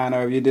 6ix9ine,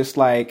 or if you're just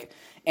like,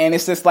 and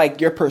it's just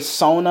like your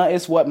persona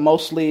is what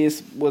mostly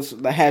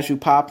has you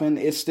popping.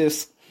 It's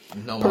just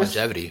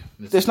longevity.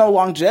 There's no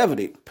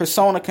longevity.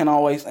 Persona can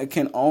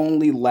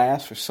only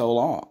last for so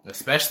long.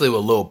 Especially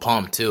with Lil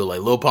Pump too.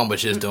 Like Lil Pump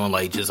was just doing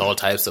like just all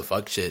types of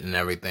fuck shit and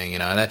everything, you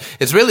know. And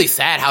it's really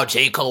sad how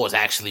J. Cole was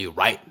actually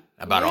right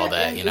about all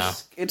that, you know.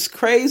 It's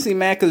crazy,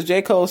 man, because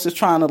J. Cole's just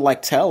trying to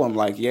like tell him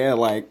like, yeah,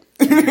 like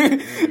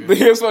but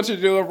here's what you're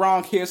doing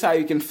wrong, here's how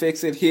you can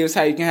fix it, here's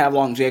how you can have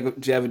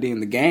longevity in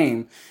the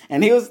game.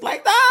 And he was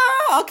like,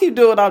 I'll keep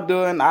doing what I'm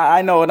doing.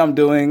 I know what I'm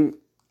doing,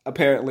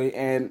 apparently,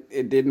 and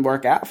it didn't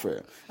work out for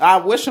him. I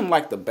wish him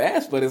like the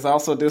best, but it's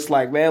also just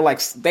like, man,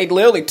 like they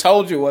literally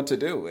told you what to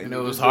do. And it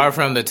was hard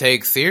for him to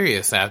take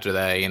serious after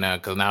that, you know,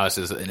 because now it's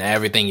just, and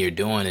everything you're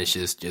doing is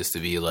just to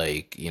be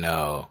like, you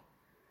know,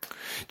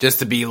 just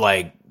to be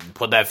like,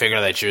 put that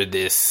figure that you're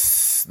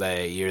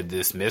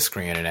this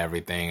miscreant and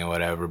everything or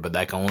whatever, but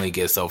that can only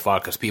get so far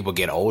because people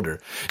get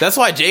older. That's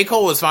why J.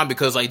 Cole was fine,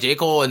 because like J.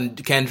 Cole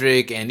and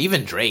Kendrick and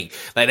even Drake,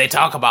 like they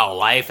talk about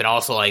life, and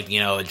also like, you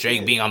know,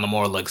 Drake being on the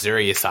more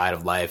luxurious side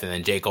of life, and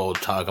then J. Cole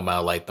talking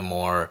about like the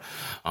more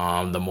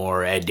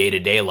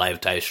day-to-day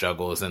life type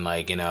struggles, and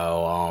like, you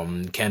know,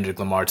 Kendrick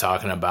Lamar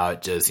talking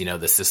about just, you know,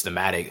 the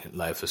systematic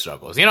life of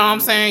struggles. You know what I'm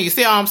saying? You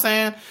see how I'm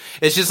saying?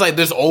 It's just like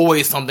there's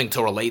always something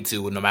to relate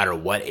to no matter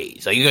what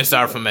age. Like you can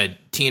start from a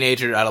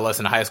teenager,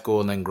 adolescent, high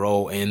school, and then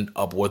grow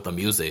up with the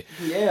music.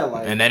 Yeah,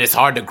 like, and then it's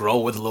hard to grow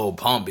with Lil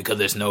Pump because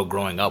there's no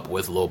growing up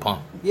with Lil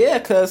Pump. Yeah,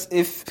 because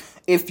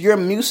if your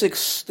music's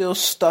still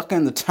stuck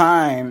in the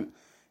time,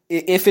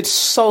 if it's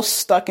so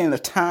stuck in the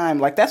time,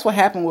 like that's what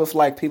happened with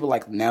like people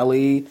like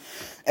Nelly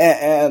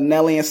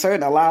and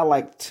certain a lot of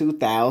like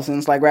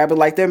 2000s like rappers,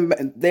 like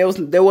there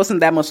wasn't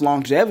that much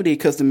longevity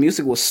because the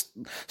music was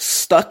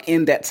stuck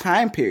in that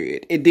time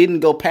period. It didn't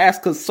go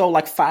past, because so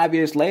like 5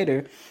 years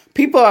later,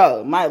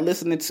 people might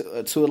listen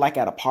to it like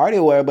at a party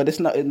or whatever, but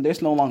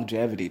there's no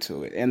longevity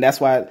to it, and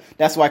that's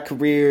why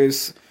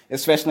careers,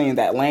 especially in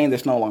that lane,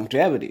 there's no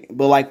longevity.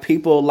 But like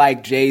people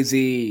like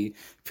Jay-Z,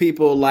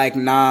 people like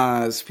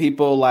Nas,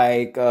 people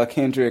like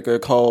Kendrick or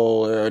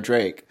Cole or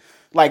Drake,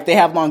 like they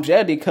have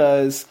longevity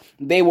because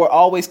they were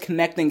always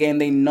connecting,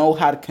 and they know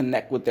how to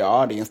connect with their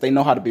audience. They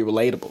know how to be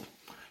relatable.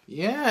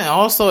 Yeah,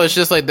 also it's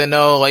just like they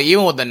know, like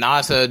even with the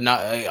Nas,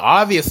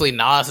 obviously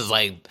Nas is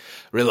like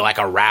really like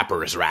a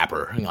rapper's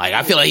rapper. Like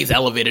I feel like he's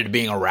elevated to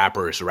being a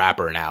rapper's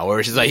rapper now, where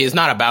it's just like it's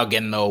not about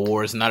getting the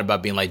awards, it's not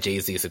about being like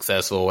Jay-Z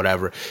successful or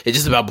whatever. It's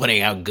just about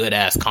putting out good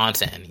ass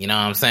content. You know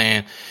what I'm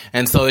saying?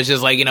 And so it's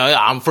just like, you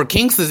know, for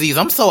King's Disease,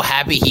 I'm so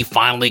happy he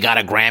finally got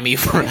a Grammy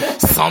for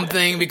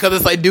something, because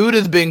it's like, dude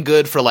has been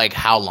good for like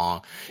how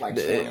long? Like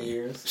 20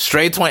 years.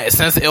 Straight 20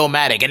 since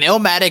Illmatic. And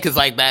Illmatic is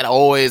like that,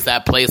 always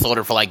that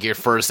placeholder for like your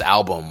first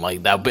album.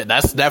 Like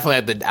that's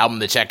definitely the album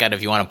to check out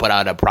if you want to put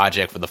out a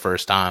project for the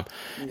first time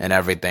and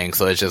everything.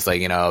 So it's just like,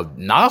 you know,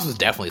 Nas was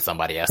definitely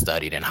somebody I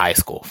studied in high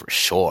school for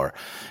sure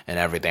and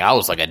everything. I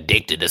was like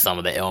addicted to some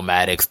of the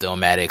Illmatic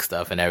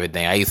stuff and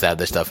everything. I used to have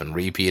this stuff in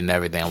repeat and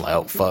everything. I'm like,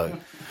 oh fuck.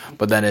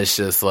 But then it's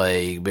just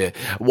like,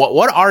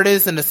 what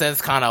artists in a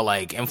sense kind of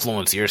like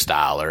influence your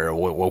style, or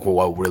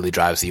what really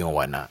drives you and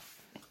whatnot?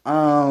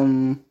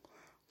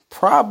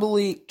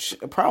 Probably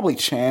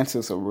Chance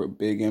is a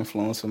big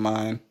influence of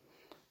mine.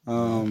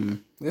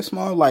 It's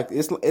more like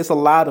it's a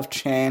lot of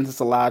Chance, it's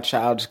a lot of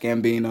Childish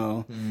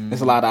Gambino,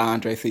 it's a lot of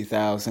Andre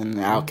 3000,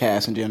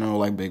 Outkast in general,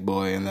 like Big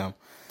Boy and them.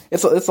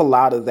 It's a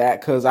lot of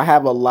that, because I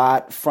have a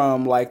lot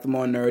from like the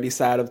more nerdy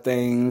side of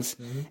things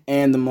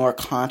and the more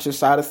conscious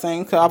side of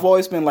things. Because I've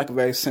always been like a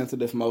very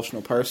sensitive,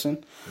 emotional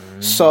person.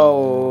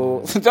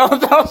 So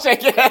don't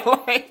shake your head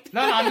like.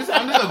 No, I'm just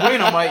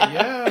agreeing. I'm like,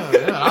 yeah.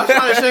 Yeah, I was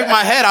trying to shake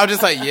my head. I was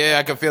just like, yeah,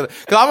 I can feel it.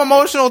 Cause I'm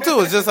emotional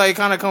too. It's just like,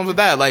 kind of comes with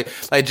that. Like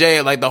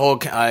Jay, like the whole,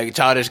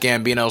 Childish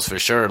Gambino's for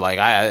sure. Like,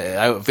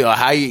 I feel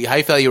how you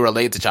feel you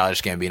relate to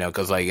Childish Gambino.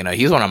 Cause like,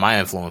 he's one of my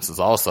influences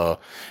also.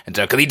 And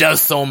cause he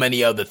does so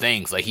many other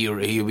things. Like he'll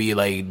be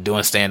like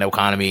doing stand-up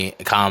comedy,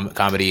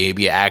 he'd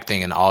be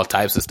acting and all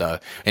types of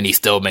stuff. And he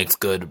still makes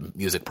good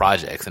music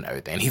projects and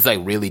everything. And he's like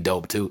really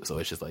dope too. So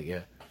it's just like,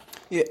 yeah.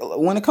 Yeah.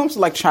 When it comes to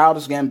like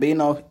Childish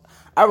Gambino,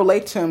 I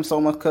relate to him so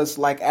much because,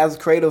 like, as a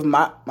creative,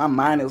 my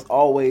mind is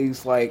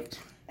always like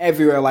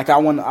everywhere. Like, I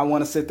want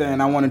to sit there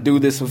and I want to do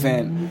this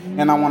event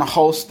and I want to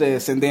host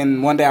this, and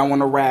then one day I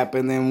want to rap,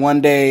 and then one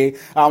day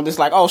I'm just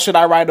like, oh, should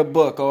I write a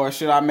book or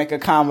should I make a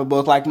comic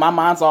book? Like, my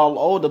mind's all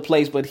over the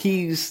place, but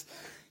he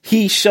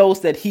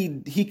shows that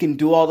he can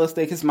do all those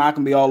things. His mind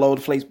can be all over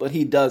the place, but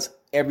he does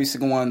every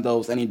single one of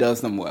those, and he does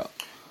them well.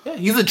 Yeah,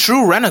 he's a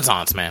true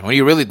Renaissance man when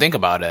you really think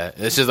about it.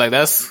 It's just like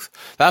that's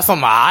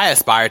something I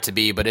aspire to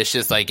be, but it's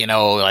just like,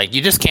 like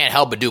you just can't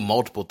help but do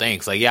multiple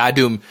things. Like, yeah, I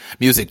do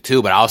music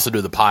too, but I also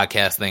do the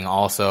podcast thing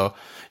also.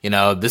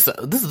 This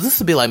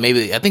would be like,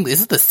 maybe, I think,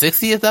 is it the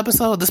 60th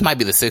episode? This might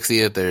be the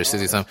 60th or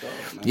 60 something.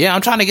 Yeah, I'm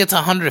trying to get to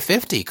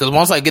 150, because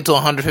once I get to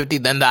 150,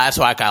 then that's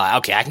why I kind of like,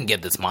 okay, I can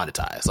get this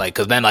monetized. Like,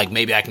 because then like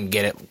maybe I can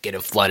get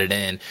it flooded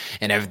in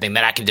and everything.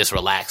 Then I can just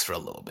relax for a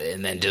little bit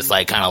and then just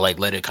like kind of like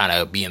let it kind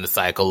of be in the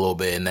cycle a little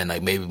bit, and then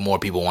like maybe more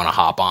people want to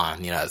hop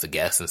on, as a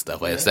guest and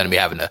stuff, like, instead of me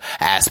having to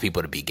ask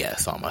people to be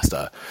guests on my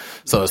stuff.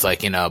 So it's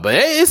like, but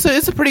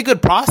it's a pretty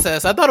good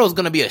process. I thought it was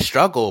gonna be a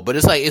struggle, but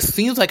it's like, it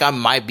seems like I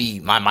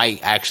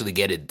might actually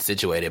get it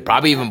situated,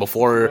 probably even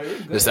before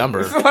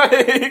December.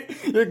 Like,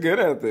 you're good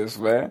at this,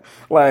 man.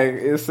 Like,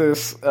 it's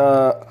this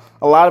a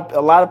lot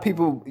of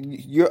people.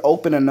 You're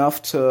open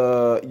enough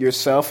to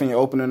yourself and you're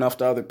open enough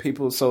to other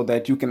people so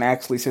that you can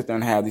actually sit there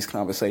and have these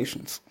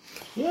conversations.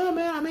 Yeah,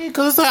 man. I mean,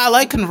 because I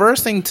like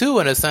conversing too,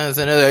 in a sense,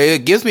 and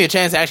it gives me a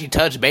chance to actually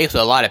touch base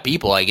with a lot of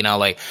people. Like,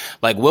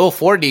 like Will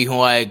Fordy, who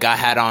I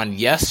had on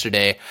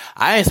yesterday.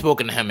 I ain't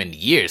spoken to him in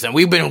years, and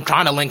we've been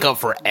trying to link up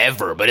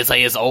forever. But it's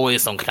like, it's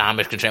always some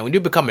comic constraint. When you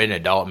become an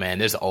adult, man,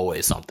 there's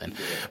always something.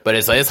 But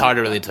it's like, it's hard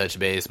to really touch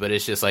base. But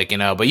it's just like,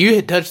 but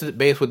you touch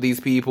base with these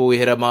people. We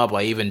hit them up,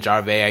 like even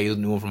Jarvey. I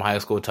knew him from high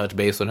school. Touch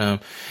base with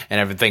him and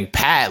everything.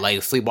 Pat,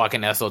 like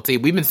Sleepwalking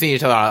SLT. We've been seeing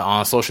each other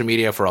on social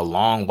media for a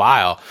long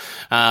while.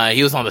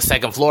 He was on the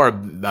second floor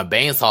of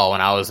Baines Hall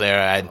when I was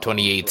there in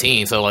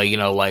 2018. So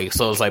like,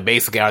 so it's like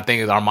basically our thing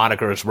is our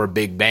monikers were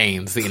Big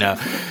Baines,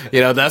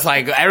 that's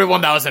like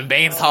everyone that was in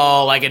Baines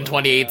Hall, like in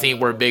 2018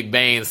 were Big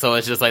Baines. So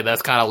it's just like,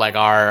 that's kind of like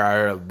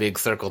our big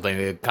circle thing.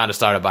 It kind of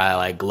started by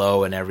like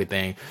Glow and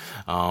everything,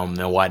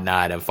 and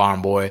whatnot, and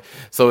Farm Boy.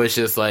 So it's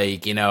just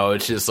like,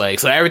 it's just like,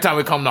 so every time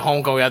we come to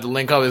homecoming, we have to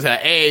link up and say,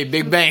 hey,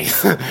 Big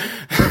Baines.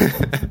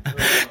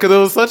 Cause it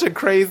was such a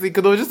crazy,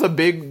 cause it was just a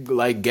big,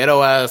 like,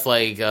 ghetto ass,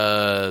 like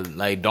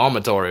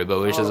dormitory,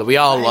 but we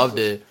all loved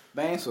it.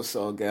 Baines was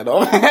so ghetto.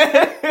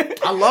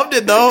 I loved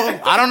it though.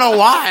 I don't know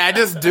why. I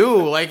just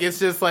do. Like, it's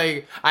just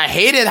like, I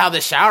hated how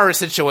the shower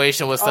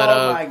situation was set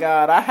up. Oh my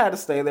God. I had to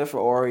stay there for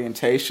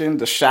orientation.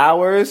 The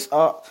showers,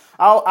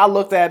 I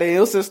looked at it. It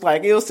was just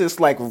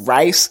like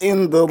rice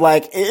in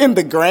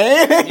the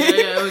grain.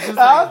 Yeah, it was just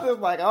I was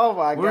just like, oh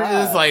my God. We're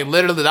just like,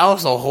 literally, that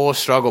was a whole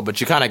struggle, but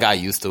you kind of got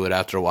used to it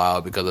after a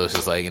while, because it was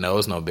just like, it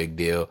was no big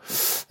deal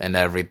and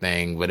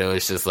everything. But it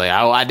was just like,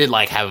 I did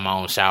like having my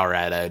own shower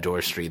at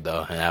George Street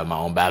though, and have my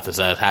own bathroom.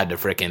 So I had to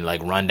freaking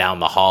like run down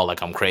the hall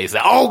like I'm crazy.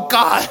 Oh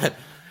God.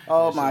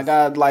 Oh my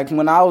God! Like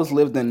when I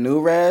lived in New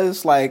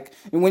Res, like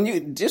when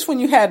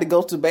you had to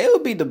go to it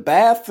would be the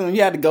bathroom.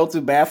 You had to go to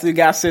the bathroom. You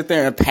got to sit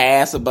there and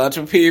pass a bunch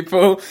of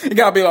people. You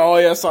got to be like, oh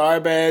yeah, sorry,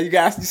 man.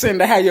 You sitting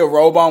there, have your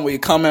robe on when you're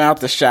coming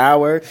out the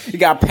shower. You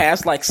got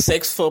past like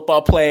 6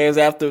 football players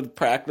after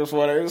practice,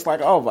 whatever. It's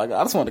like, oh my God,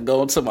 I just want to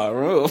go into my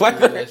room.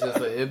 Like, it's just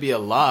like, it'd be a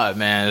lot,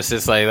 man. It's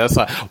just like, that's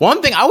like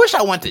one thing. I wish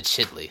I went to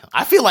Chidley.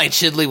 I feel like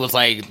Chidley was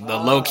like the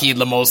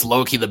most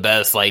low key, the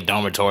best like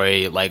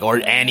dormitory, like, or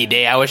Annie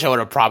Day. I wish I would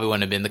have probably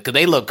wouldn't have been, because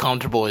they look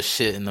comfortable as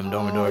shit in them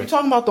dormitories. You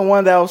talking about the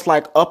one that was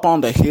like up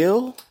on the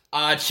hill?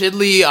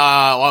 Chidley,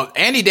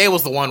 Annie Day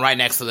was the one right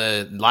next to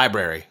the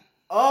library.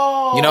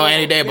 Oh,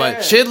 Annie Day, but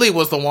Chidley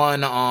was the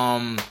one,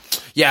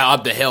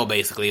 up the hill,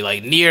 basically,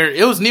 like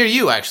it was near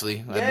you,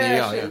 actually. Like,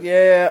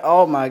 yeah.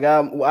 Oh my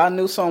God. I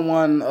knew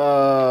someone, one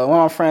of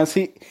my friends,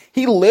 he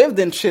lived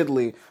in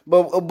Chidley,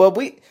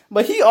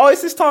 but he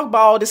always just talk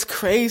about all this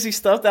crazy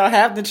stuff that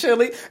happened in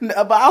Chile.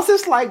 But I was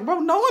just like, bro,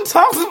 no one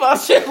talks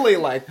about Chile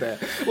like that.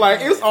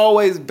 Like, it was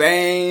always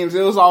Baines.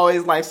 It was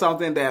always like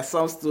something that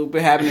some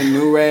stupid happened in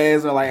New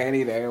Rez or like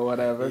any day or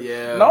whatever.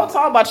 Yeah. No one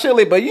talk about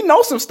Chile, but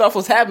some stuff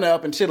was happening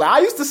up in Chile. I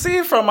used to see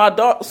it from my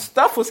dog.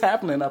 Stuff was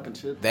happening up in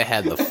Chile. They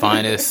had the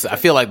finest. I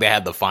feel like they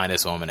had the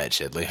finest woman at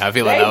Chidley. I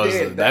feel like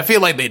I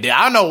feel like they did.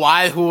 I don't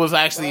know who was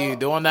actually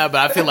doing that,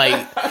 but I feel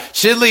like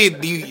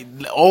Chidley,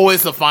 you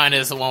always the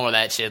finest one with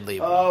that Chidley.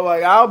 Oh my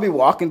God, I'll be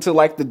walking to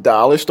like the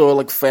dollar store,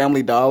 like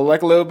Family Dollar,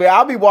 like a little bit.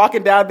 I'll be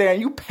walking down there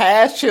and you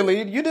pass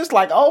Chili. You just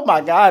like, oh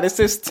my God, it's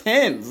just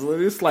tens.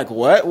 It's like,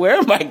 what? Where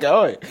am I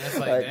going? It's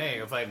like,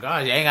 dang, it's like,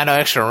 God, you ain't got no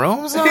extra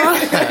rooms on?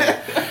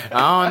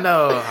 I don't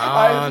know.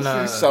 I don't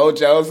know. So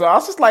jealous. I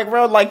was just like,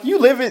 bro, like you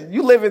live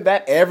in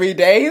that every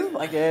day.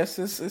 Like, yeah, it's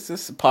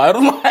just a part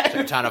of life.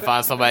 You're trying to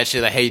find somebody,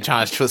 she's like, hey, you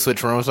trying to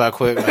switch rooms right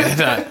quick?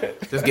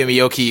 Like, just give me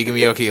your key. Give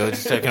me your key. I'll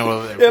just check in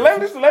over there. Yeah,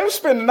 let me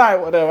spend the night,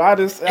 whatever. I'll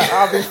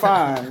be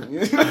fine.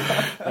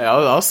 Hey,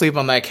 I'll sleep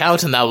on that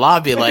couch in that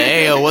lobby. Like,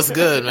 hey, yo, what's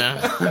good,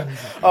 man?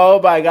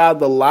 Oh my God,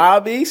 the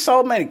lobby.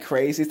 So many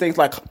crazy things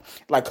like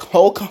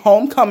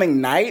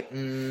homecoming night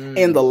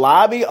in the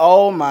lobby.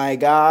 Oh my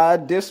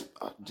God,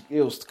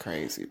 it was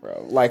crazy,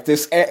 bro. Like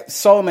this,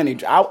 so many.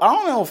 I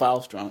don't know if I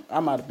was drunk. I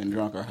might have been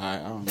drunk or high.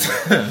 I don't know.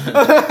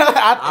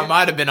 I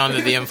might have been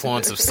under the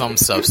influence of some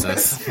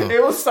substance.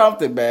 It was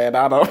something bad.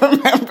 I don't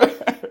remember.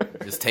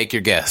 Just take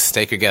your guess.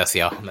 Take your guess,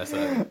 y'all. That's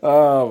it.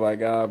 Oh my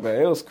God,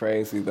 man, it was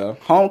crazy though.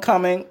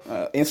 Homecoming,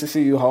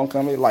 NCCU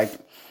homecoming, like.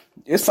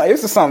 It's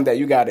just something that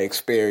you got to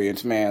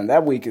experience, man.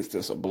 That week is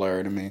just a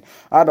blur to me.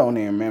 I don't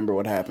even remember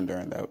what happened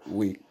during that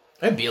week.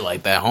 It'd be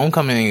like that.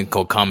 Homecoming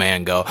could come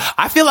and go.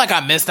 I feel like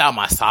I missed out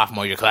my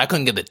sophomore year because I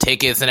couldn't get the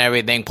tickets and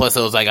everything. Plus,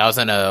 it was like I was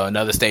in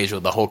another stage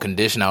with the whole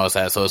condition I was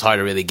at, so it's hard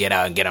to really get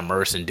out and get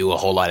immersed and do a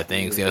whole lot of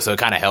things. You know, so it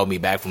kind of held me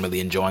back from really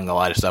enjoying a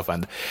lot of stuff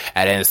at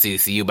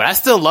NCCU. But I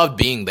still loved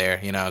being there,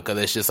 you know, because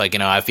it's just like, you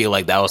know, I feel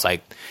like that was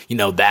like, you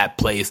know, that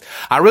place.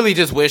 I really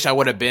just wish I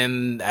would have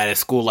been at a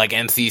school like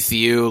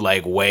NCCU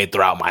like way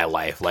throughout my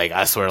life. Like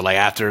I swear, like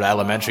after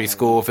elementary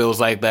school, feels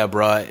like that,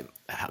 bro.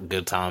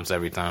 Good times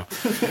every time.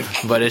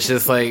 But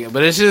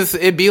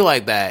it'd be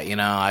like that, you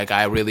know, like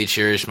I really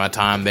cherished my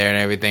time there and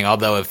everything,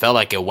 although it felt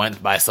like it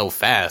went by so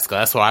fast. Cause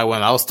that's where I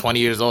went. I was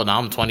 20 years old, now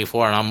I'm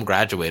 24 and I'm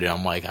graduated.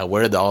 I'm like,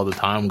 where did all the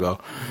time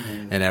go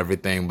and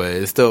everything? But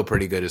it's still a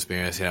pretty good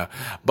experience, you know.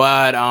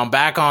 But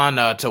back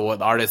on to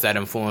what artists that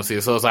influence you.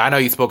 So it's like, I know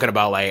you've spoken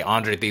about like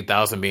Andre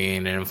 3000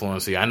 being an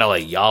influence to you. I know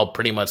like y'all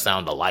pretty much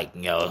sound alike,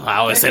 you know. I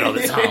always say it all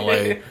the time,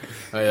 like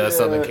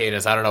Southern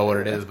cadence. I don't know what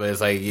it is, but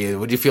it's like, yeah,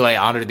 would you feel like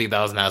Andre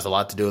 3000 has a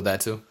lot to do with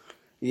that too?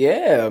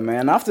 Yeah,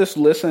 man. I've just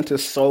listened to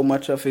so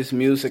much of his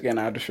music and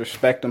I just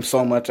respect him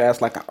so much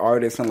as like an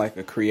artist and like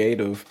a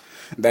creative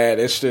that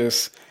it's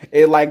just,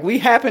 it like, we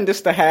happen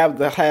just to have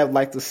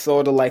like the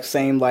sort of like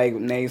same like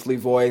nasally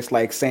voice,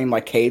 like same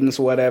like cadence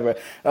or whatever.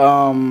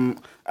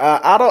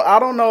 I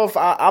don't know if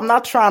I'm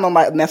not trying to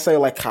like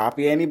necessarily like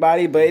copy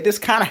anybody, but it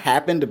just kind of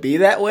happened to be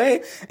that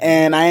way.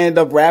 And I ended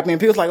up rapping and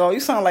people's like, oh, you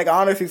sound like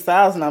Andre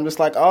 3000. I'm just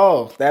like,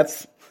 oh,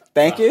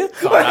 thank you.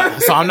 So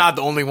I'm not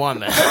the only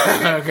one then.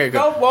 Okay, good.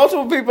 No,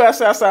 multiple people that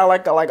say I sound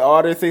like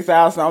Andre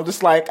 3000. I'm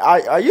just like,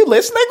 are you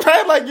listening,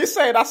 right? Like you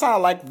saying I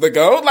sound like the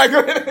GOAT? Like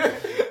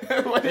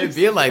it'd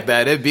be like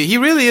that. He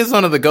really is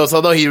one of the GOATs,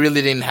 although he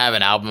really didn't have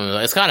an album.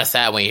 It's kind of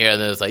sad when you hear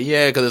this, like,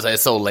 yeah, because it's like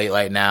so late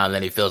right now, and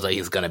then he feels like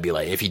he's gonna be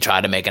like, if he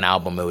tried to make an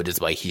album, it would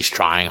just like he's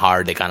trying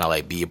hard to kind of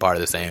like be a part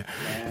of the same,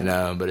 you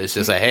know. But it's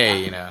just like,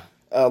 hey, you know.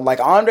 Like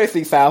Andre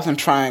 3000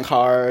 trying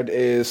hard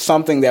is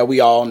something that we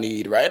all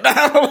need right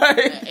now.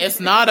 Like, it's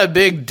not a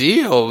big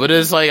deal, but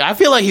it's like I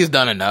feel like he's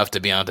done enough to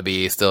be able to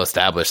be still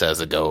established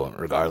as a GOAT,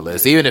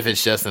 regardless, even if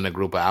it's just in a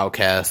group of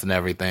outcasts and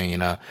everything, you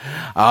know.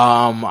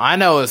 I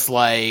know it's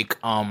like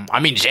I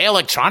mean, Jay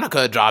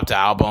Electronica dropped an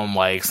album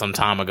like some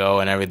time ago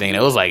and everything.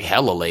 It was like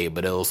hella late,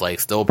 but it was like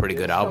still a pretty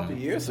good album. A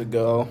couple years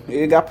ago,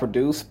 it got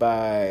produced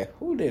by,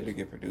 who did it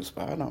get produced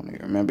by? I don't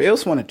even remember. It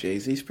was one of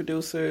Jay-Z's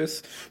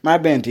producers. Might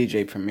have been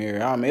DJ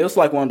Premier. I mean, it was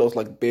like one of those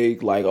like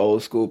big, like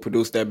old school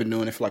producers that have been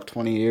doing it for like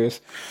 20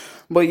 years.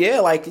 But yeah,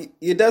 like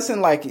it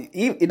doesn't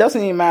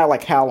even matter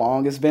like how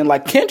long it's been.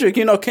 Like Kendrick,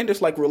 you know,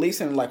 Kendrick's like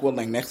releasing like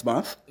next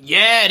month.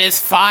 Yeah, it is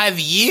 5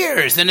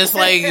 years, and it's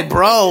like,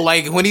 bro,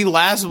 like when he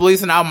last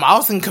released an album, I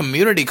was in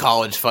community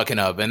college fucking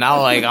up, and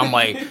now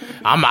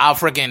I'm out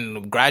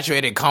freaking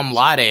graduated cum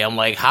laude. I'm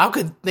like, how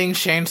could things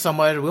change so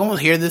much? We won't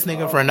hear this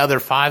nigga for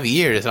another 5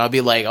 years, and I'll be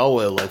like, oh,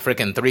 well, like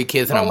freaking 3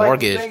 kids and a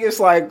mortgage. The thing is,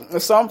 like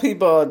some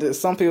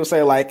people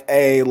say like,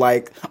 hey,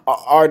 like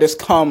artists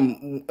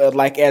come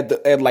like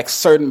at like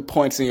certain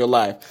points in your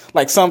life.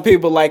 Like some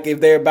people, like if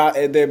they're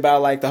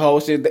about like the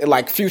whole shit,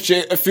 like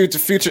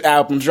future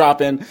album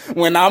dropping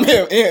when I'm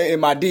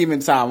in my demon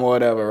time or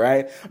whatever,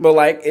 right? But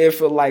like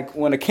if like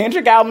when a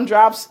Kendrick album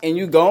drops and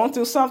you going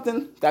through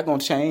something, that gonna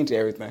change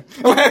everything.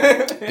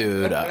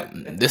 Dude,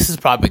 this is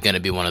probably gonna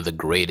be one of the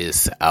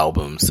greatest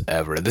albums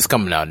ever. This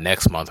coming out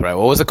next month, right?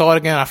 What was it called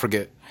again? I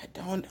forget.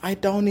 I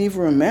don't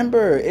even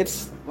remember.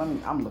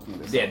 I'm looking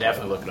at this. Yeah,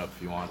 definitely look it up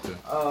if you want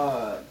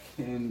to.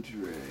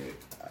 Kendrick.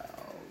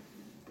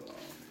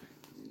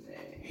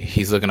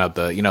 He's looking up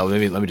the, you know,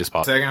 let me just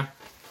pause. Second.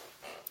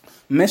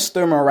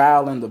 Mr.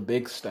 Morale and the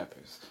Big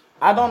Steppers.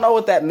 I don't know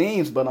what that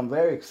means, but I'm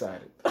very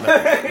excited.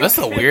 That's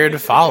a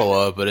weird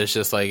follow up, but it's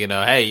just like,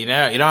 hey, you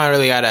don't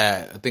really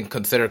gotta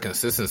consider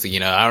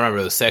consistency. I remember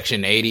it was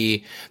Section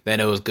 80, then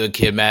it was Good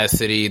Kid, Mad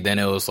City, then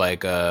it was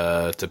like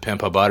To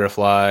Pimp a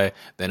Butterfly,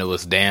 then it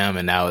was Damn,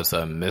 and now it's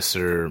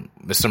Mr.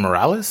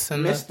 Morales,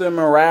 Mr.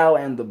 Morale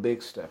and the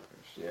Big Steppers.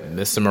 Yeah.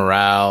 Mr.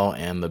 Morale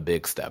and the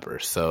Big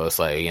Steppers. So it's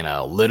like,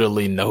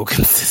 literally no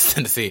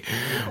consistency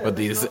with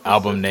these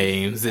album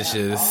names. It's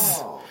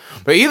just.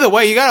 But either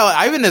way, you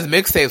gotta, even his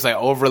mixtapes, like,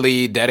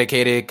 overly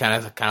dedicated,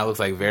 kind of looks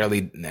like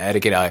very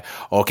dedicated. Like,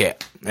 okay.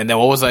 And then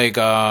what was like,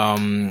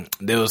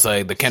 there was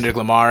like the Kendrick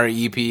Lamar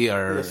EP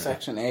or.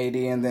 Section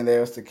 80, and then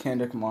there was the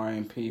Kendrick Lamar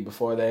EP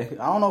before that.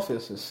 I don't know if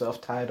it's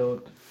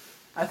self-titled.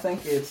 I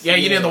think it's. Yeah,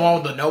 you did the one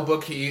with the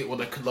notebook with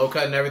the low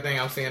cut and everything.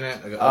 I'm seeing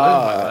it. Like,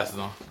 I'll put my glasses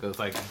on. Cause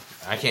like,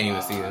 I can't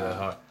even see it that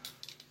hard.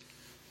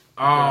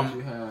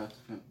 You have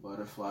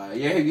Butterfly.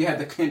 Yeah, you had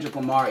the Kendrick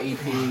Lamar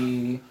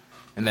EP.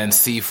 And then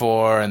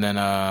C4, and then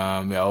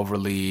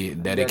overly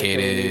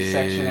dedicated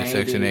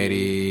Section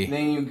 80.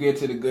 Then you get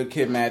to the Good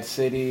Kid, Mad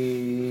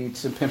City,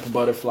 To Pimp a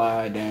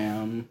Butterfly,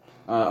 Damn,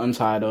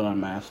 Untitled,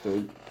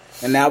 Unmastered.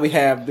 And now we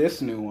have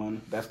this new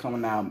one that's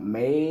coming out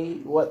May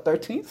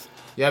 13th?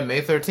 Yeah,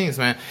 May 13th,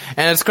 man.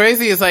 And it's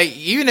crazy. It's like,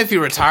 even if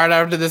you retired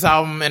after this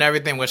album and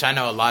everything, which I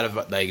know a lot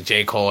of, like,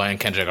 J. Cole and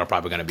Kendrick are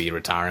probably going to be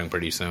retiring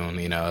pretty soon.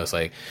 It's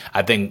like,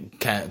 I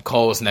think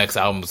Cole's next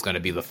album is going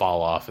to be The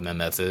Fall Off, and then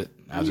that's it.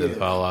 After The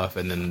Fall Off.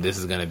 And then this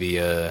is going to be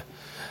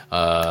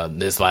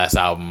this last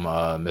album,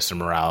 Mr.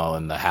 Morale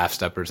and the Half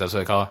Steppers. That's what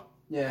they call it?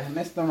 Yeah,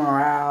 Mr.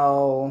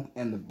 Morale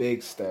and the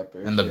Big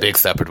Steppers. And the Big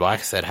Steppers. Well, I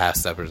said Half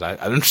Steppers.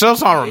 I'm still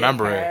trying to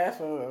remember it.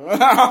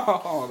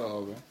 Hold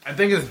on, man. I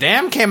think his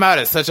Damn came out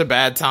at such a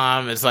bad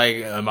time. It's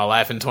like my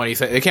life in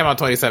 2017. It came out in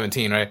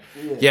 2017, right?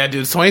 Yeah,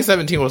 dude.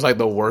 2017 was like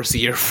the worst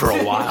year for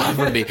a while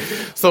for me.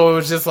 So it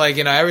was just like,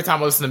 every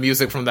time I listen to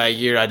music from that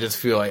year, I just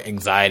feel like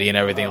anxiety and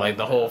everything. Like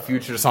the whole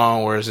Future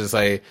song where it's just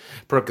like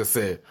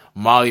Percocet,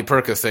 Molly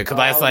Percocet. Cause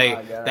that's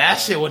like, that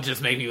shit would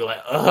just make me like,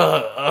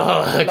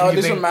 No,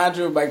 this reminds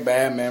you of like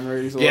bad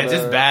memories. Yeah,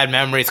 just bad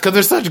memories. Cause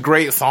they're such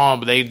great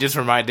songs, but they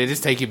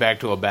just take you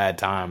back to a bad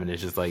time. And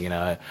it's just like,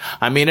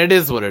 I mean, it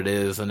is what it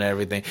is and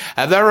everything.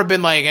 Have there ever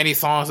been like any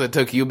songs that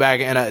took you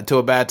back to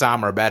a bad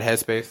time or a bad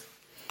headspace?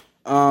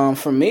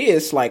 For me,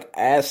 it's like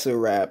acid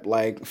rap,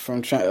 like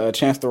from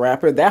Chance the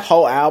Rapper. That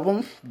whole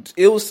album,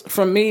 it was,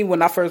 for me,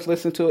 when I first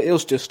listened to it, it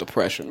was just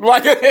depression.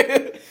 Like,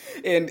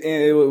 and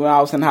when I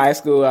was in high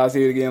school, I was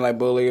either getting like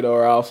bullied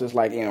or I was just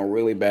like in a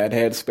really bad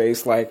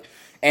headspace. Like,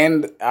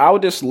 and I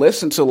would just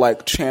listen to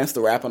like Chance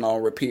the Rapper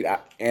on repeat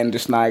and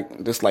just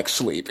like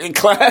sleep in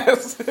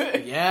class.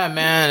 Yeah,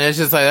 man. It's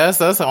just like,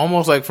 that's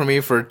almost like for me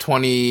for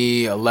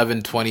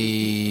 2011,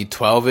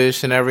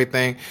 2012-ish and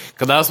everything.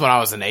 Cause that's when I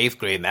was in 8th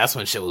grade and that's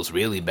when shit was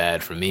really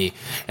bad for me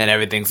and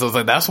everything. So it's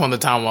like, that's when the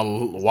time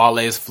when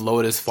Wale's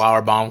Lotus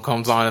Flower Bomb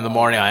comes on in the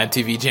morning on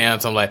MTV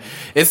Jams. I'm like,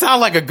 it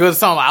sounds like a good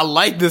song. I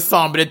like this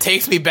song, but it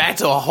takes me back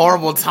to a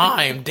horrible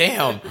time.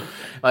 Damn.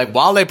 Like,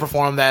 while they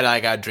performed that, I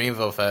got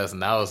Dreamville Fest,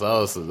 and that was a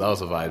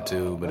vibe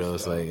too. But it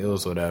was like, it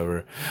was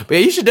whatever. But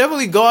yeah, you should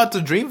definitely go out to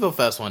Dreamville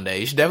Fest one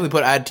day. You should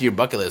definitely add it to your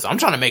bucket list. I'm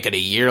trying to make it a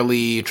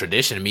yearly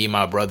tradition. Me,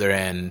 my brother,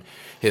 and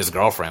his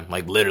girlfriend.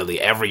 Like, literally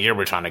every year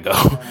we're trying to go.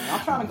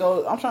 I'm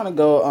trying to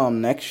go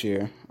next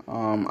year.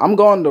 I'm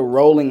going to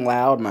Rolling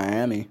Loud,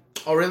 Miami.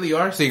 Oh, really? You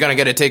are? So you're going to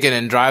get a ticket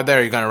and drive there,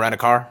 or you're going to rent a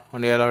car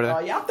when you get over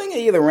there? Yeah, I'm thinking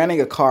either renting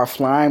a car,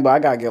 flying, but I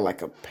got to get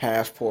like a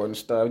passport and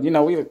stuff. We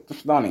don't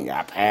even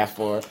got a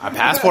passport. A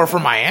passport for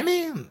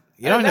Miami?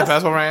 You don't need a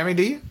passport for Miami,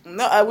 do you?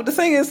 No, the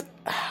thing is,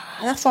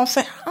 that's what I'm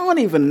saying. I don't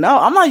even know.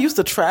 I'm not used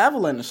to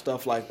traveling and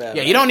stuff like that.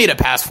 Yeah, you don't need a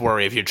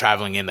passport if you're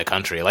traveling in the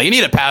country. Like, you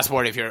need a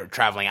passport if you're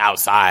traveling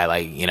outside,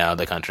 like,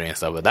 the country and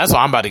stuff. But that's why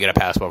I'm about to get a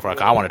passport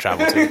for. I want to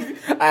travel too.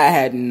 I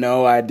had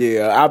no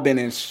idea. I've been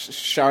in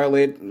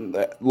Charlotte,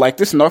 like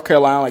this North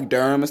Carolina, like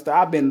Durham and stuff.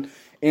 I've been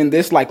in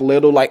this like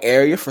little like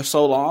area for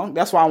so long.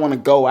 That's why I want to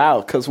go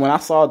out. Because when I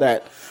saw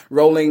that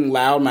Rolling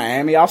Loud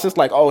Miami, I was just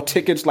like, oh,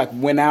 tickets like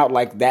went out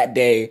like that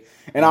day.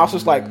 And I was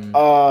just like,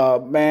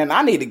 man,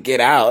 I need to get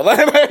out.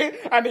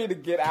 I need to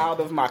get out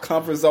of my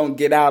comfort zone,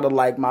 get out of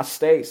like my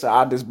state. So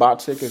I just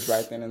bought tickets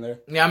right then and there.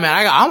 Yeah,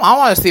 man, I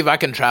want to see if I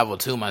can travel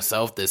too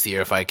myself this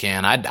year if I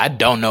can. I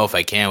don't know if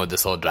I can with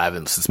this whole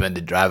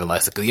suspended driving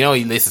license.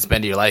 Because they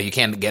suspended your life, you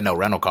can't get no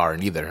rental car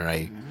in either,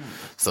 right? Mm-hmm.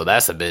 So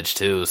that's a bitch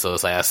too. So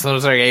it's like, as soon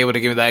as they're able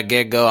to give me that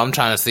get-go, I'm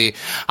trying to see.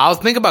 I was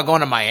thinking about going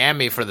to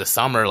Miami for the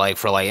summer, like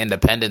for like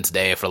Independence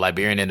Day, for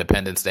Liberian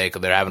Independence Day,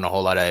 because they're having a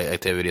whole lot of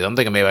activities. I'm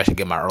thinking maybe I should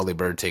get my early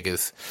bird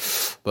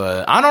tickets.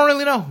 But I don't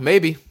really know.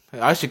 Maybe.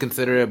 I should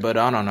consider it, but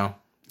I don't know.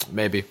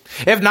 Maybe.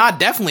 If not,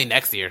 definitely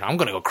next year. I'm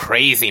gonna go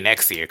crazy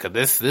next year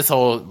because this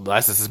whole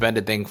license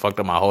suspended thing fucked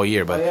up my whole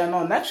year. But yeah,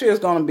 no, next year is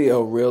gonna be a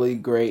really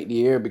great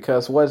year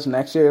because what's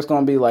next year is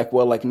gonna be like,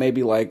 well, like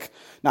maybe like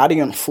not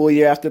even a full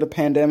year after the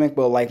pandemic,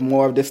 but like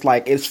more of this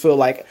like it's feel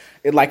like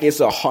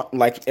it's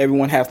like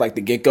everyone has like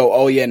the get go.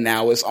 Oh yeah,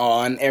 now it's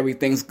on.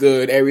 Everything's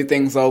good.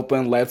 Everything's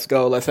open. Let's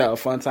go. Let's have a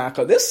fun time.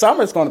 Cause this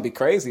summer is gonna be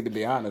crazy, to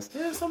be honest.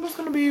 Yeah, summer's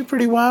gonna be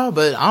pretty wild.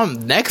 But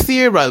next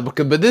year,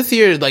 but this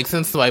year, like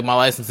since like my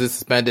license is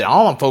suspended,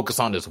 all I'm focused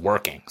on is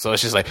working. So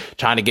it's just like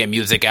trying to get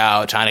music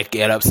out, trying to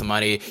get up some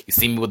money. You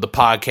see me with the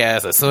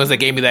podcast. As soon as they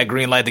gave me that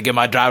green light to get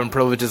my driving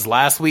privileges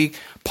last week,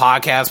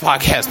 podcast,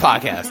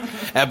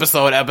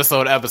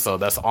 episode.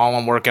 That's all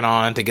I'm working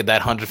on to get that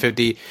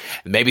 150.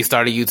 Maybe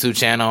start a YouTube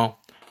channel.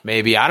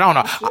 Maybe, I don't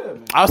know.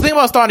 I was thinking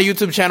about starting a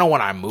YouTube channel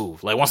when I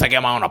move. Like once I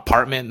get my own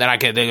apartment, then I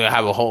can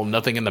have a whole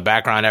nothing in the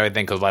background and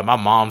everything. Cause like my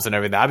mom's and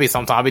everything. I'll be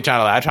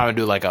trying to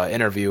do like an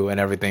interview and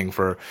everything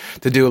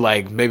to do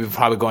like maybe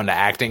probably go into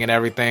acting and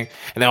everything.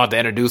 And then we'll have to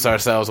introduce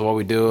ourselves and what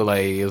we do.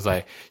 Like it was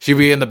like she'd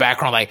be in the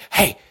background like,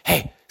 hey,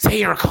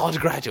 say you're a college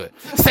graduate.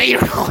 Say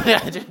you're a college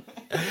graduate.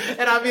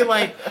 And I'd be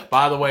like,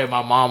 by the way,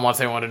 my mom wants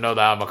everyone to know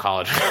that I'm a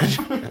college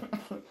graduate.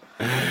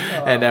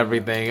 And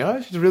everything.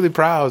 Oh, she's really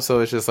proud. So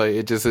it's just like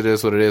it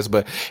is what it is.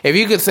 But if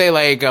you could say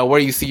like where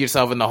you see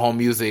yourself in the whole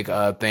music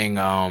thing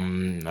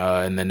in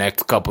the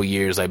next couple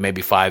years, like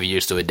maybe 5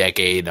 years to a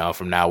decade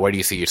from now, where do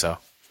you see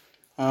yourself?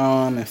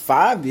 In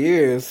 5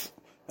 years,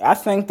 I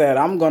think that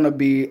I'm gonna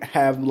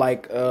have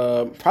like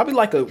probably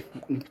like a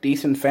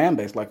decent fan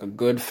base, like a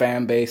good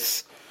fan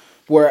base.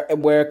 Where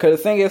because the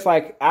thing is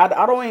like I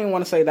don't even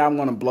want to say that I'm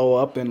gonna blow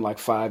up in like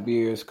 5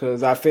 years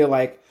because I feel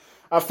like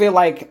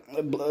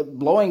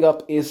blowing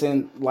up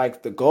isn't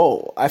like the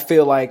goal. I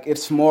feel like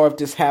it's more of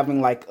just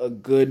having like a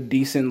good,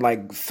 decent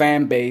like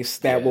fan base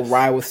that will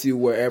ride with you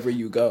wherever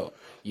you go.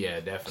 Yeah,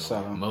 definitely.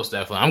 So, most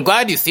definitely. I'm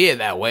glad you see it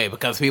that way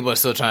because people are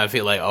still trying to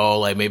feel like, oh,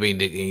 like maybe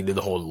you did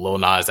the whole Lil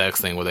Nas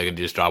X thing where they could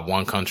just drop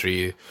one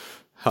country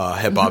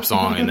hip hop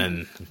song and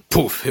then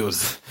poof, it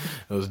was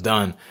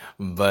done.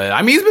 But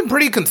I mean, he's been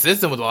pretty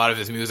consistent with a lot of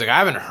his music. I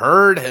haven't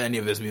heard any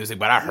of his music,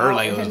 but I heard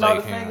like it was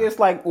like. The thing is,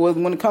 like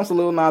when it comes to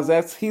Lil Nas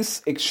X,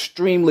 he's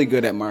extremely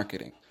good at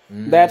marketing.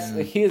 That's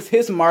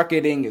his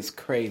marketing is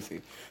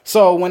crazy.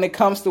 So when it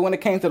came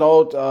to the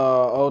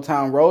Old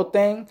Town Road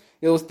thing,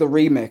 it was the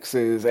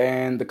remixes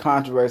and the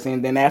controversy,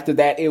 and then after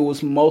that, it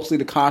was mostly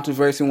the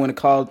controversy when it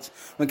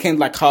came to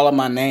like calling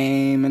my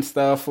name and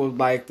stuff with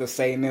like the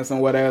Satanism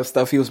and whatever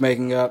stuff he was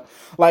making up.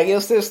 Like it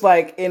was just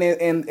like he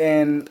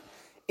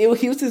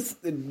was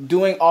just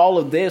doing all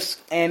of this,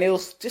 and it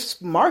was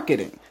just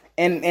marketing.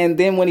 And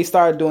then when he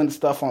started doing the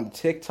stuff on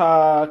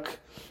TikTok,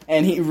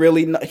 and he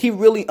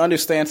really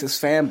understands his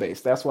fan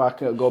base. That's why I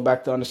could go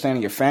back to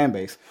understanding your fan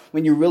base.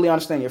 When you really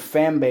understand your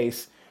fan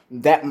base,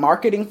 that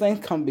marketing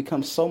thing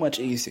becomes so much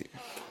easier.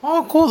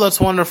 Oh, cool. That's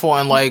wonderful.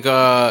 And like,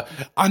 I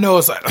know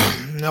it's like,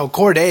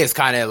 Corday is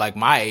kind of like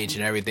my age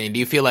and everything. Do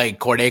you feel like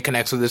Corday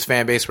connects with his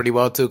fan base pretty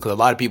well too? Cause a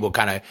lot of people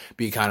kind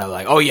of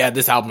like, oh yeah,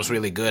 this album's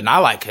really good. And I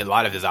like a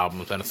lot of his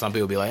albums. And some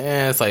people be like,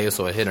 it's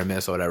a hit or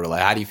miss or whatever.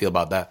 Like, how do you feel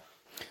about that?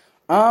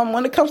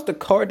 When it comes to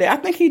Corday, I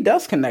think he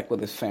does connect with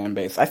his fan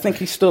base. I think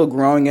he's still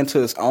growing into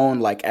his own,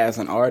 like, as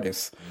an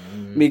artist.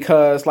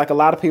 Because, like, a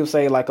lot of people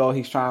say, like, oh,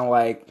 he's trying to,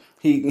 like,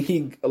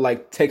 he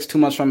like, takes too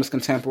much from his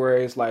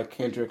contemporaries, like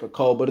Kendrick or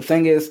Cole. But the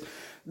thing is,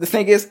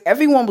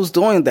 everyone was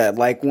doing that.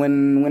 Like,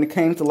 when it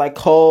came to, like,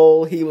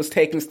 Cole, he was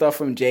taking stuff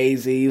from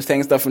Jay-Z, he was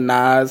taking stuff from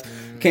Nas.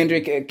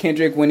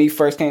 Kendrick, when he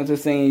first came to the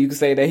scene, you could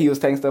say that he was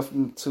taking stuff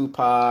from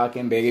Tupac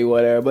and Biggie,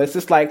 whatever. But it's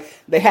just like,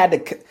 they had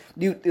to...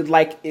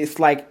 it's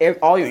like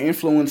all your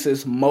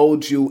influences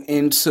mold you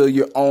into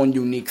your own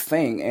unique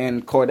thing,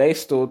 and Corday's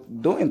still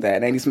doing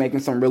that, and he's making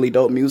some really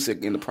dope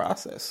music in the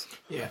process.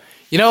 Yeah,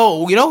 you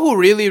know who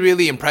really,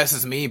 really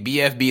impresses me?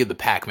 BFB the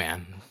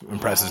Pac-Man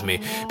impresses me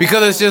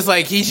because it's just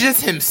like he's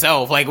just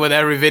himself. Like with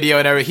every video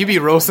and he be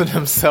roasting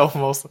himself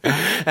mostly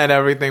and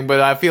everything.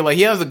 But I feel like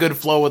he has a good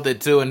flow with it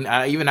too, and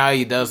even how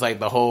he does like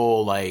the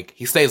whole like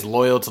he stays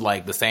loyal to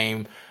like the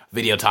same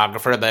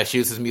videographer that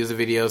shoots his music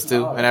videos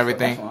too and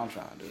everything. That's what I'm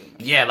trying to do.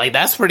 Yeah, like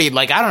that's pretty,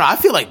 like, I don't know, I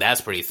feel like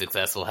that's pretty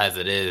successful as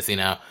it is,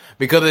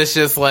 because it's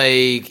just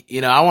like,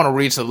 I want to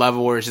reach a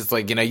level where it's just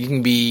like, you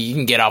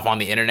can get off on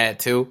the internet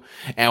too,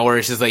 and where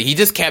it's just like, he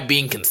just kept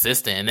being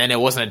consistent, and then it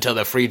wasn't until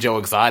the Free Joe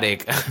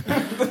Exotic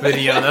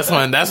video, that's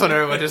when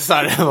everyone just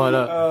started going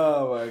up.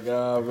 Oh my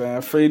god,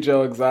 man, Free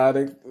Joe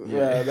Exotic,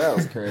 yeah, that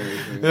was crazy.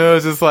 It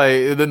was just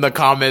like, then the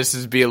comments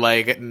just be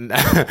like,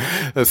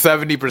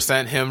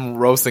 70% him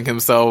roasting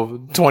himself,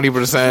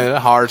 20%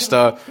 hard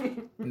stuff,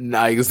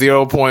 like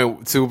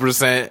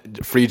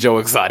 0.2% Free Joe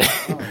Exotic.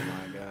 Oh my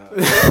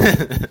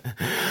god.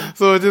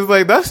 So it's just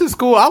like, that's just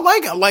cool.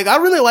 I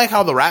really like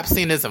how the rap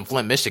scene is in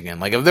Flint, Michigan.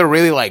 Like if they're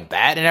really like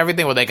that and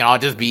everything, where they can all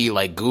just be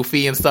like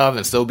goofy and stuff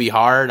and still be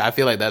hard, I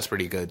feel like that's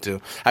pretty good too.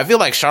 I feel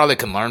like Charlotte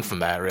can learn from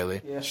that, really.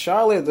 Yeah,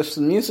 Charlotte,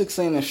 the music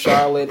scene in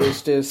Charlotte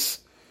is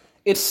just,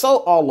 it's so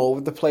all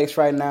over the place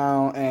right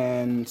now,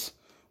 and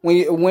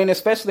when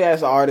especially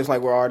as artists,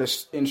 like we're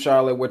artists in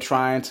Charlotte, we're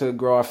trying to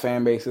grow our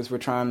fan bases. We're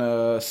trying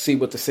to see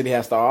what the city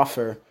has to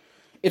offer.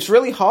 It's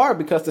really hard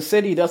because the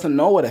city doesn't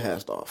know what it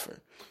has to offer.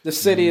 The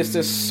city is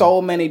just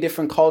so many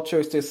different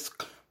cultures just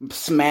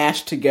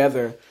smashed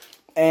together,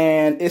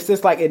 and it's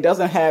just like it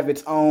doesn't have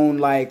its own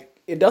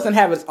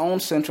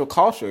central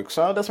culture.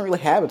 Charlotte doesn't really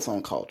have its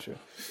own culture.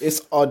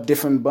 It's a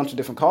bunch of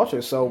different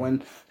cultures. So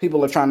when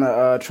people are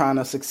trying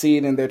to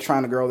succeed and they're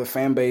trying to grow their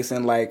fan base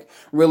and like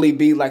really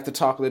be like the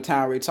talk of the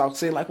town, really talk,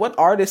 say like what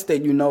artist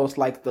that you know is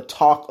like the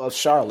talk of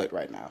Charlotte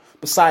right now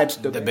besides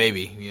the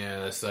baby.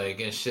 Yeah, it's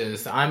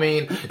just. I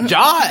mean,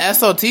 Ja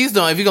SLT's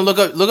doing. If you can look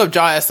up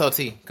Ja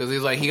SLT because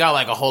he got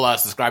like a whole lot of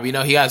subscribers. You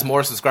know, he has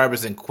more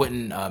subscribers than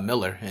Quentin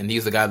Miller, and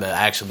he's the guy that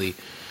actually.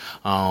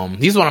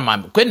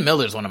 Quentin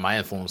Miller is one of my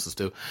influences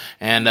too.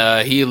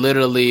 And, he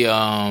literally,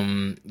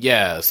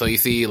 so you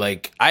see,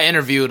 like, I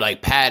interviewed,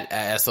 like, Pat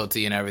at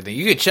SLT and everything.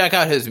 You could check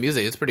out his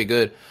music. It's pretty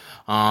good.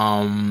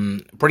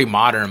 Pretty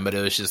modern, but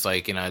it was just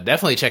like,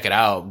 definitely check it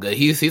out.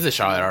 He's a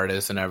Charlotte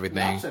artist and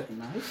everything.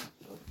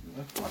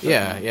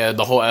 Yeah,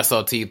 the whole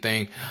SLT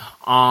thing.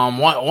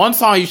 One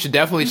song you should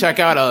definitely check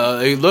out,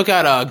 look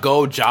at,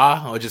 Go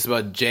Ja, or just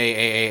about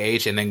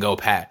JAAH, and then Go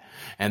Pat.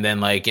 And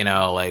then, like,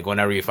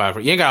 whenever you find,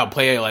 you ain't gotta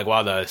play it, like,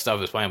 while the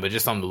stuff is playing, but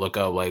just something to look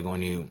up, like,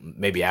 when you,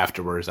 maybe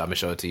afterwards, I'm gonna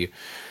show it to you.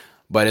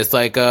 But it's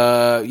like,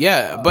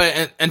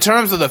 but in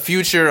terms of the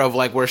future of,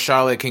 like, where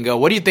Charlotte can go,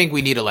 what do you think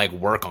we need to, like,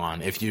 work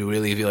on if you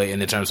really feel like,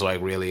 in terms of,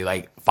 like, really,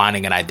 like,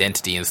 finding an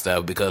identity and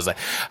stuff? Because, like,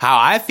 how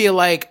I feel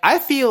like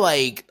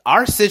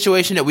our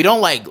situation that we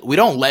don't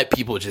let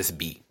people just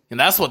be. And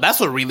that's what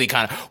really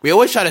kind of, we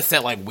always try to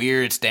set like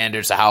weird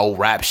standards of how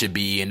rap should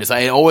be. And it's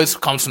like, it always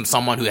comes from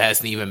someone who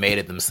hasn't even made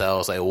it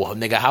themselves. Like, well,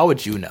 nigga, how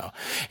would you know?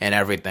 And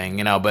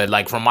everything, but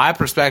like from my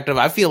perspective,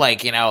 I feel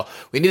like,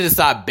 we need to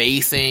stop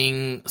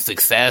basing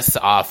success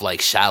off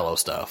like shallow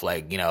stuff.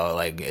 Like,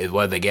 like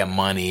whether they get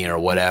money or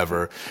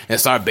whatever, and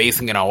start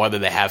basing it on whether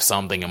they have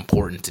something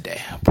important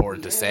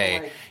to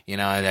say.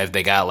 And if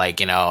they got like,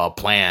 a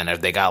plan,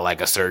 if they got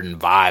like a certain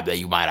vibe that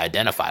you might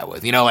identify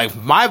with, like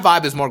my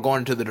vibe is more going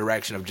into the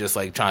direction of just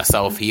like trying to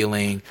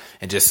self-healing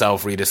and just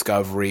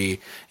self-rediscovery,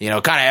 kind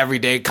of every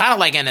day, kind of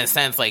like in a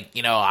sense, like,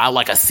 I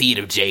like a seed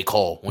of J.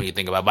 Cole when you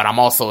think about it, but I'm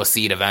also a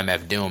seed of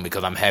MF Doom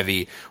because I'm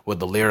heavy with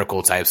the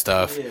lyrical type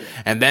stuff. Yeah.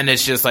 And then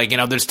it's just like,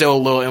 there's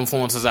still little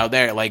influences out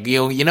there. Like,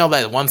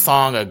 that one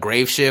song, a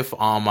Grave Shift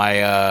on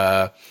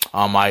my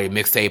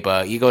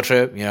mixtape, Ego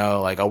Trip,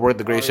 like I worked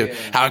the Grave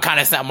Shift, how it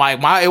kind of sound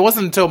it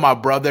wasn't until my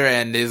brother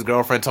and his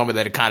girlfriend told me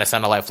that it kind of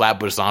sounded like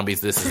Flatbush Zombies.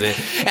 This is it.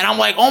 And I'm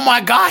like, oh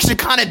my gosh, it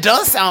kind of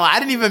does sound like, I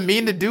didn't even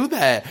mean to do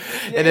that.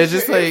 Yeah, and it's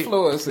just like,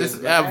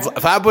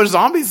 Flatbush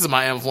Zombies is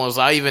my influence.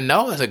 I even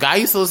know. As a guy, I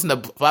used to listen to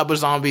Flatbush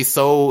Zombies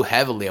so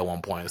heavily at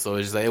one point. So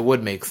it's just like, it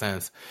would make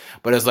sense.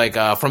 But it's like,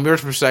 from your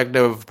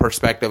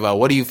perspective,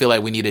 what do you feel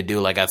like we need to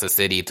do, like as a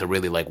city, to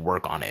really like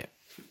work on it?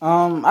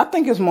 I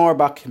think it's more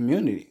about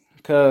community.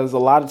 Because a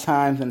lot of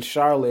times in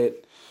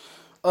Charlotte,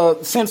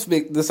 since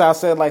the South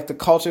said, like, the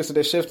cultures that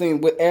are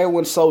shifting,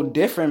 everyone's so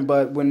different,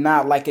 but we're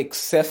not, like,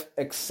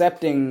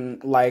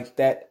 accepting, like,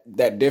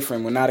 that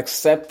different. We're not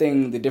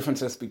accepting the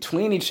differences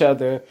between each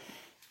other,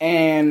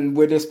 and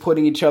we're just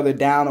putting each other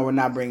down, or we're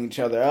not bringing each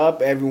other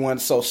up.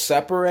 Everyone's so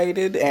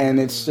separated, and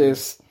it's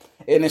just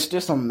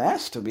a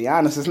mess, to be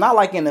honest. It's not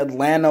like in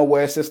Atlanta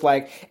where it's just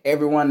like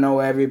everyone know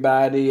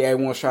everybody,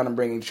 everyone's trying to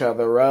bring each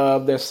other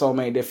up. There's so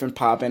many different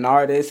popping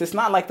artists. It's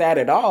not like that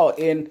at all.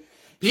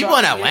 People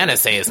in Atlanta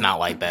say it's not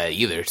like that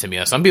either, to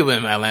me. Some people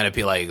in Atlanta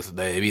feel like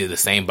they be the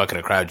same bucket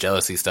of crowd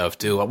jealousy stuff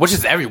too, which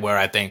is everywhere,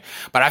 I think.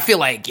 But I feel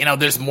like,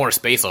 there's more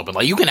space open.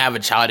 Like, you can have a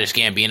Childish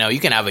Gambino, you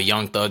can have a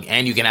Young Thug,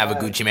 and you can have a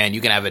Gucci Mane,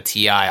 you can have a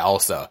T.I.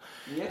 also.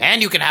 Yeah.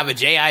 And you can have a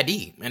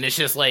JID. And it's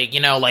just like,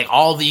 like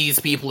all these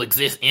people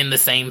exist in the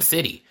same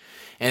city.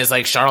 And it's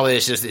like Charlotte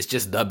is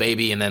just the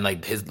baby, and then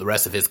like the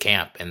rest of his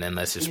camp, and then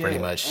that's just pretty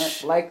much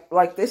and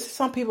like there's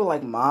some people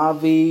like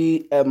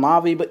Mavi,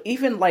 but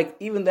even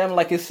them,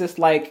 like, it's just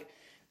like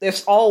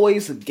there's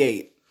always a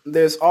gate.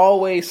 There's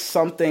always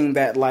something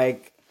that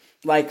like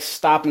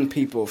stopping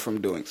people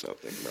from doing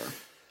something, bro.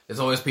 There's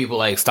always people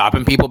like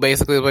stopping people,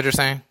 basically, is what you're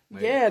saying?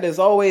 Yeah, there's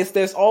always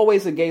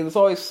a game. There's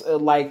always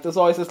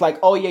this like,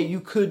 oh yeah, you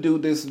could do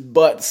this,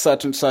 but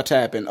such and such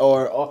happened,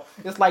 or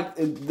it's like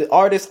the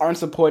artists aren't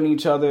supporting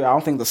each other. I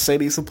don't think the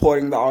city's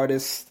supporting the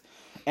artists.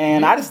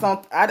 And I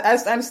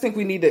just think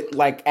we need to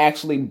like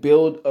actually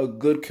build a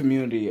good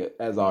community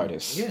as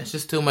artists. Yeah, it's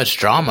just too much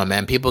drama,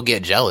 man. People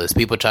get jealous.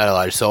 People try to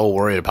like so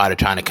worried about it,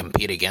 trying to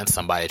compete against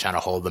somebody, trying to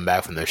hold them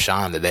back from their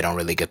shine, that they don't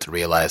really get to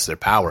realize their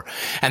power.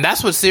 And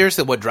that's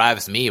what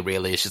drives me,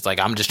 really. It's just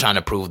like I'm just trying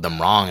to prove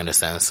them wrong in a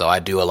sense. So I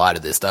do a lot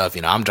of this stuff.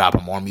 I'm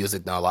dropping more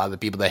music than a lot of the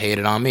people that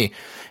hated on me.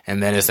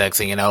 And then it's like,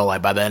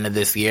 like by the end of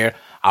this year,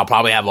 I'll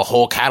probably have a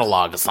whole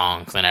catalog of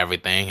songs and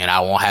everything, and I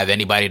won't have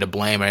anybody to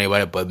blame or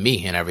anybody but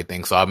me and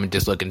everything. So I'm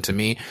just looking to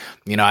me.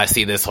 You know, I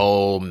see this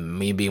whole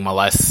me being my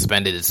life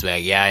suspended. It's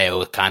like, yeah,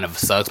 it kind of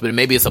sucks, but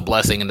maybe it's a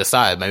blessing in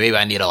disguise. Maybe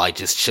I need to like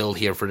just chill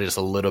here for just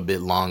a little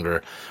bit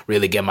longer,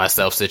 really get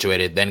myself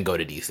situated, then go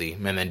to DC,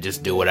 and then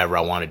just do whatever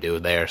I want to do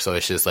there. So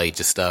it's just like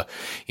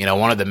you know,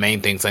 one of the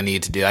main things I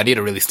need to do, I need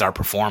to really start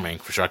performing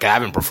for sure. 'Cause I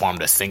haven't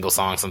performed a single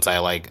song since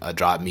I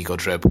dropped Miko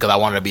Trip, because I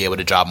wanted to be able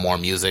to drop more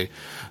music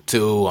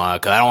too.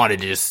 'Cause I don't want to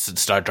just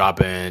start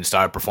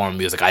performing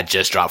music I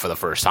just dropped for the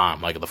first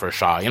time, like the first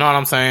shot. You know what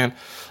I'm saying?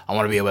 I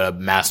want to be able to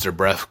master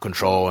breath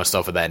control and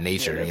stuff of that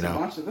nature. Yeah, you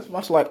know, there's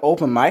much like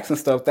open mics and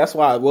stuff. That's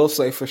why I will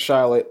say for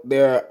Charlotte,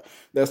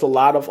 there's a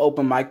lot of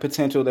open mic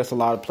potential. There's a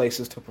lot of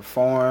places to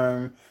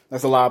perform.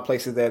 There's a lot of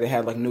places that they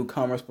have like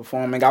newcomers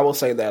performing. I will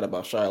say that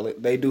about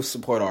Charlotte. They do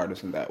support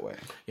artists in that way.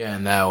 Yeah,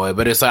 in that way.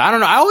 But it's like, I don't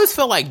know. I always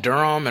feel like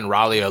Durham and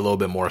Raleigh are a little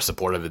bit more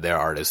supportive of their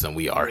artists than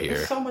we are here.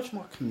 There's so much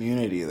more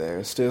community there.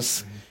 It's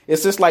just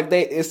like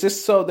they're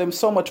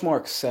so much more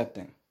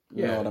accepting.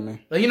 You know what I mean?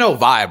 Like, you know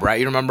Vibe, right?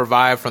 You remember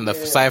Vibe from the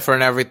Cypher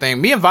and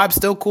everything? Me and Vibe's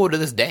still cool to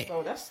this day.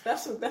 Oh, that's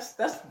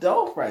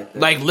dope right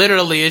there. Like,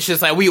 literally, it's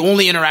just like we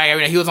only interact. I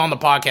mean, he was on the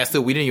podcast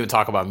too. We didn't even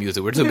talk about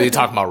music. We're too busy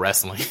talking about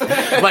wrestling.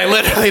 Like,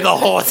 literally the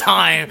whole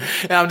time.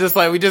 And I'm just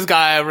like, we just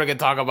got to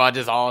talk about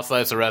just all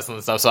types of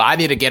wrestling stuff. So I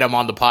need to get him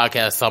on the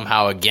podcast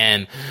somehow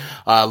again,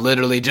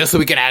 literally, just so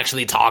we can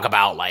actually talk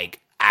about, like,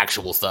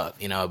 actual stuff,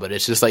 you know. But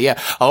it's just like, yeah,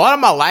 a lot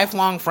of my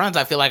lifelong friends,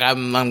 I feel like I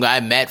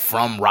met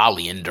from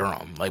Raleigh and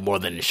Durham, like more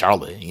than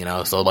Charlotte, you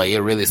know. So like,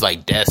 it really is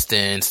like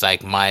Destin,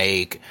 Psych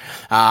Mike.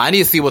 I need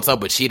to see what's up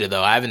with Sheeta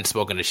though. I haven't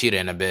spoken to Sheeta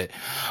in a bit.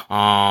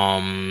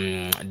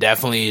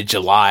 Definitely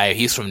July.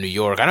 He's from New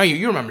York. I know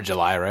you remember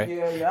July, right?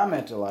 Yeah, I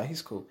met July.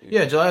 He's cool.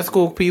 Yeah, July's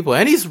cool people,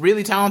 and he's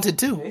really talented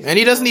too. And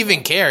he doesn't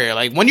even care.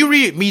 Like, when you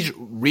meet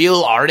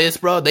real artists,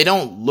 bro, they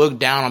don't look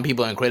down on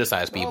people and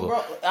criticize people.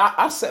 Bro,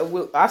 I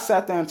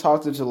sat there and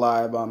talked to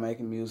July about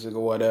making music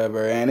or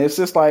whatever, and it's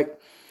just like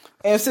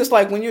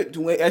when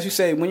you, as you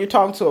say, when you're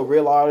talking to a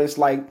real artist,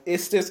 like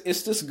it's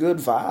just good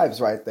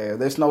vibes right there.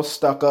 There's no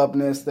stuck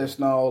upness. There's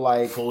no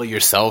like full of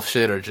yourself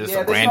shit or just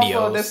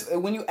grandiose.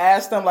 When you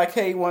ask them like,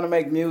 hey, you want to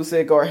make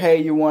music, or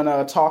hey, you want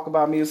to talk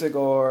about music,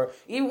 or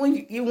even when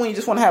you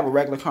just want to have a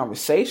regular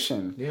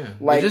conversation,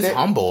 like they're just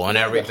humble and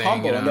everything. They're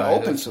humble, you know, and they're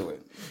open to it.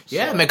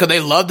 Yeah, man, because they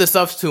love the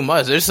stuff too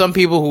much. There's some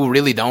people who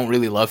really don't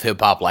really love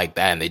hip hop like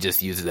that, and they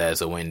just use it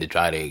as a way to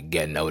try to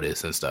get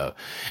noticed and stuff.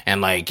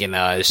 And like, you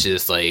know, it's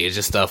just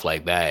stuff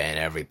like that and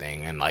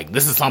everything. And like,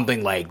 this is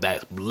something like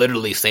that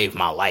literally saved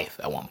my life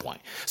at one point.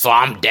 So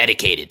I'm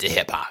dedicated to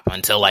hip hop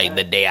until like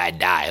the day I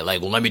die.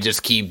 Like, well, let me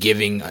just keep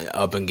giving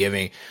up and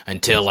giving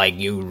until like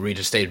you reach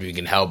a stage where you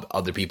can help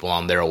other people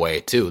on their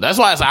way too. That's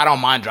why I don't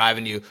mind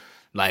driving you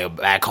like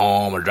back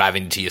home or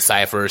driving to your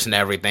ciphers and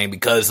everything,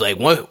 because like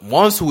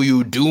once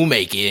you do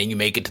make it and you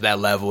make it to that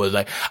level, it's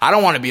like, I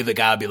don't want to be the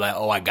guy to be like,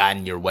 oh, I got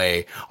in your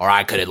way, or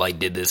I could have like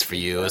did this for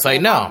you. It's like,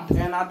 no.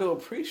 And I do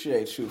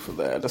appreciate you for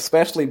that,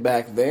 especially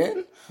back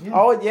then. Yeah.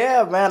 Oh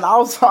yeah, man, I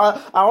was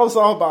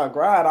all about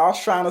grind. I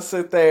was trying to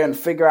sit there and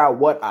figure out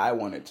what I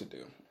wanted to do.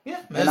 Yeah,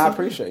 man, and I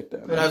appreciate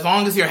that. But as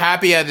long as you're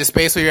happy at the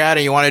space where you're at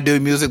and you want to do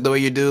music the way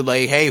you do,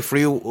 like, hey,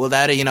 free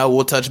without it, you know,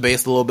 we'll touch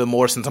base a little bit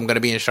more, since I'm going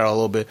to be in Charlotte a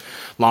little bit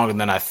longer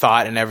than I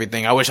thought and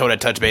everything. I wish I would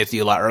have touched base with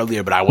you a lot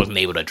earlier, but I wasn't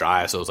able to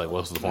drive, so it was like,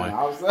 what's the point?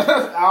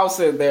 I was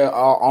sitting there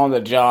on the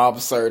job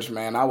search,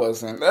 man. I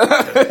wasn't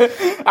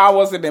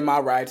in my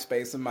right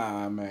space of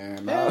mind,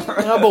 man.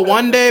 Yeah, but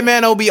one day,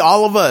 man, it'll be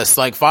all of us.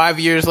 Like 5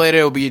 years later,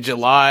 it'll be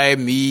July,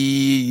 me,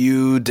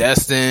 you,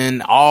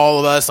 Destin, all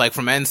of us, like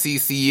from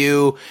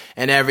NCCU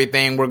and everything.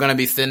 We're gonna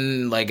be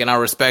sitting like in our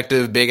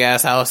respective big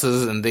ass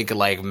houses and thinking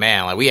like,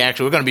 man, like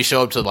we're gonna be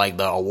show up to like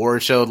the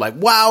award show, like,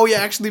 wow, we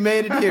actually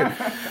made it here.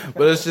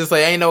 But it's just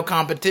like, ain't no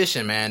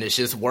competition, man. It's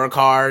just work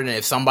hard, and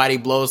if somebody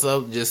blows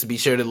up, just be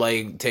sure to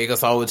like take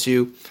us all with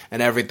you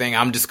and everything.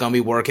 I'm just gonna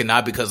be working,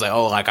 not because like,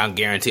 oh, like I'm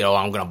guaranteed, oh,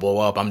 I'm gonna blow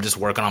up. I'm just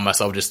working on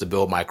myself just to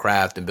build my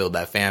craft and build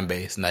that fan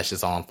base, and that's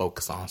just all I'm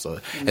focused on. So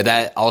is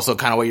that also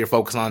kind of what you're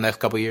focused on the next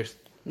couple of years?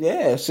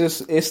 Yeah, it's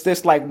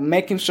just like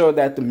making sure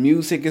that the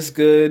music is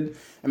good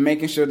and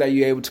making sure that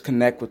you're able to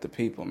connect with the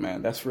people,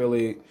 man. That's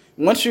really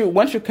once you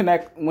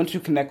connect with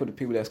the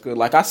people, that's good.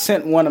 Like I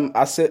sent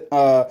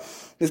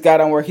this guy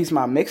down where he's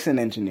my mixing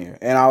engineer,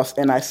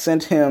 and I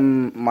sent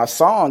him my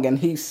song, and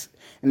he was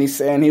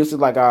just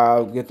like,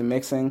 I'll get the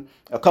mixing.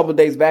 A couple of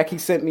days back, he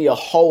sent me a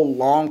whole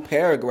long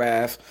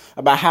paragraph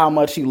about how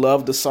much he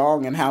loved the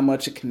song and how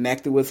much it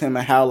connected with him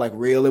and how like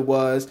real it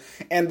was.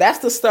 And that's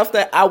the stuff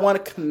that I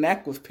want to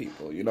connect with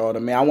people. You know what I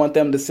mean? I want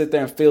them to sit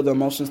there and feel the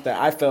emotions that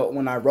I felt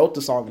when I wrote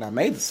the song and I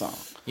made the song.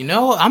 You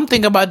know, I'm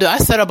thinking about I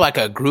set up like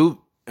a group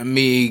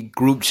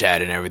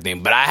chat and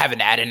everything, but I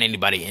haven't added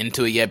anybody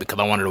into it yet because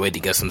I wanted to wait to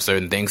get some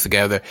certain things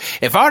together.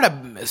 If I were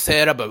to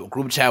set up a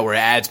group chat where it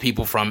adds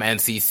people from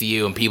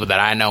NCCU and people that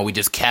I know, we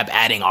just kept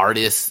adding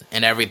artists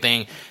and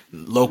everything,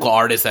 local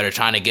artists that are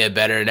trying to get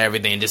better and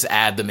everything, and just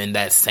add them in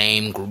that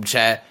same group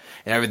chat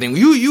and everything,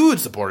 you would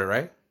support it,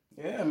 right?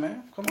 Yeah,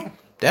 man. Come on.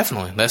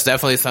 Definitely. That's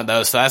definitely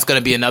something. So that's going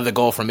to be another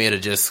goal for me, to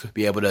just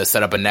be able to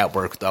set up a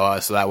network, though,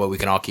 so that way we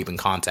can all keep in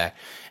contact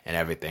and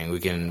everything. We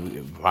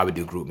can probably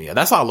do group me.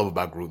 That's all I love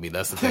about group me.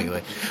 That's the thing.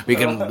 Like we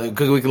can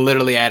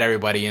literally add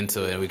everybody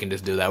into it, and we can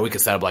just do that. We can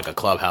set up like a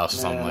clubhouse or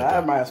something like that.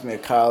 That reminds me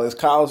of college.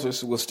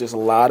 College was just a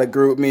lot of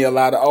group me, a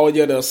lot of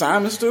the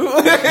assignments too.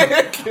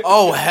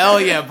 Oh hell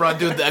yeah, bro,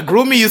 dude! The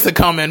group me used to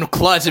come in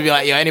clutch and be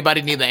like, "Yo,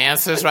 anybody need the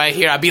answers right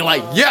here?" I'd be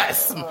like,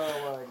 "Yes."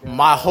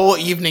 My whole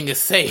evening is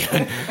safe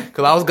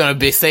because I was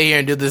gonna stay here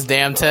and do this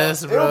damn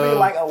test, bro.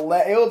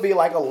 It would be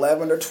like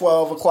 11 or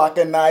 12 o'clock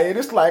at night.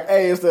 It's like,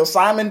 hey, is the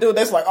assignment due?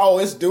 That's like, oh,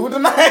 it's due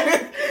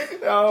tonight.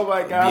 Oh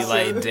my god! Be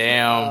like,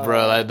 damn,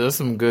 bro. Like, there's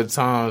some good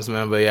times,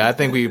 man. But yeah, I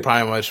think we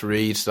pretty much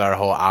reached our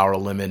whole hour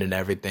limit and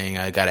everything.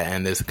 I gotta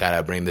end this.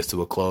 Gotta bring this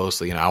to a close.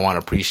 So I want to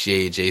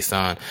appreciate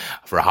Jason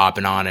for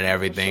hopping on and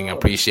everything. Sure.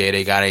 Appreciate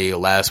it. Got any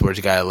last words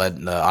you gotta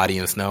let the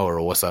audience know,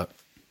 or what's up?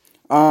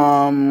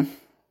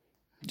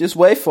 Just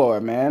wait for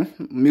it, man.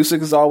 Music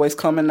is always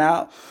coming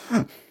out.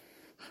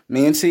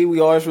 Me and T, we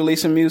always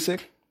releasing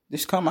music.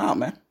 Just come out,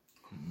 man.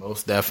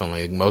 Most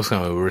definitely.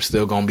 We're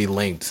still going to be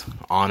linked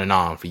on and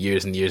on for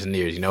years and years and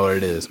years. You know what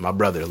it is. My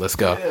brother, let's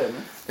go.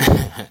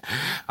 Yeah,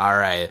 all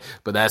right.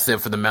 But that's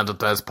it for the Mental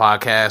Threads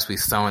podcast. We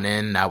sewing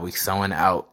in, now we sewing out.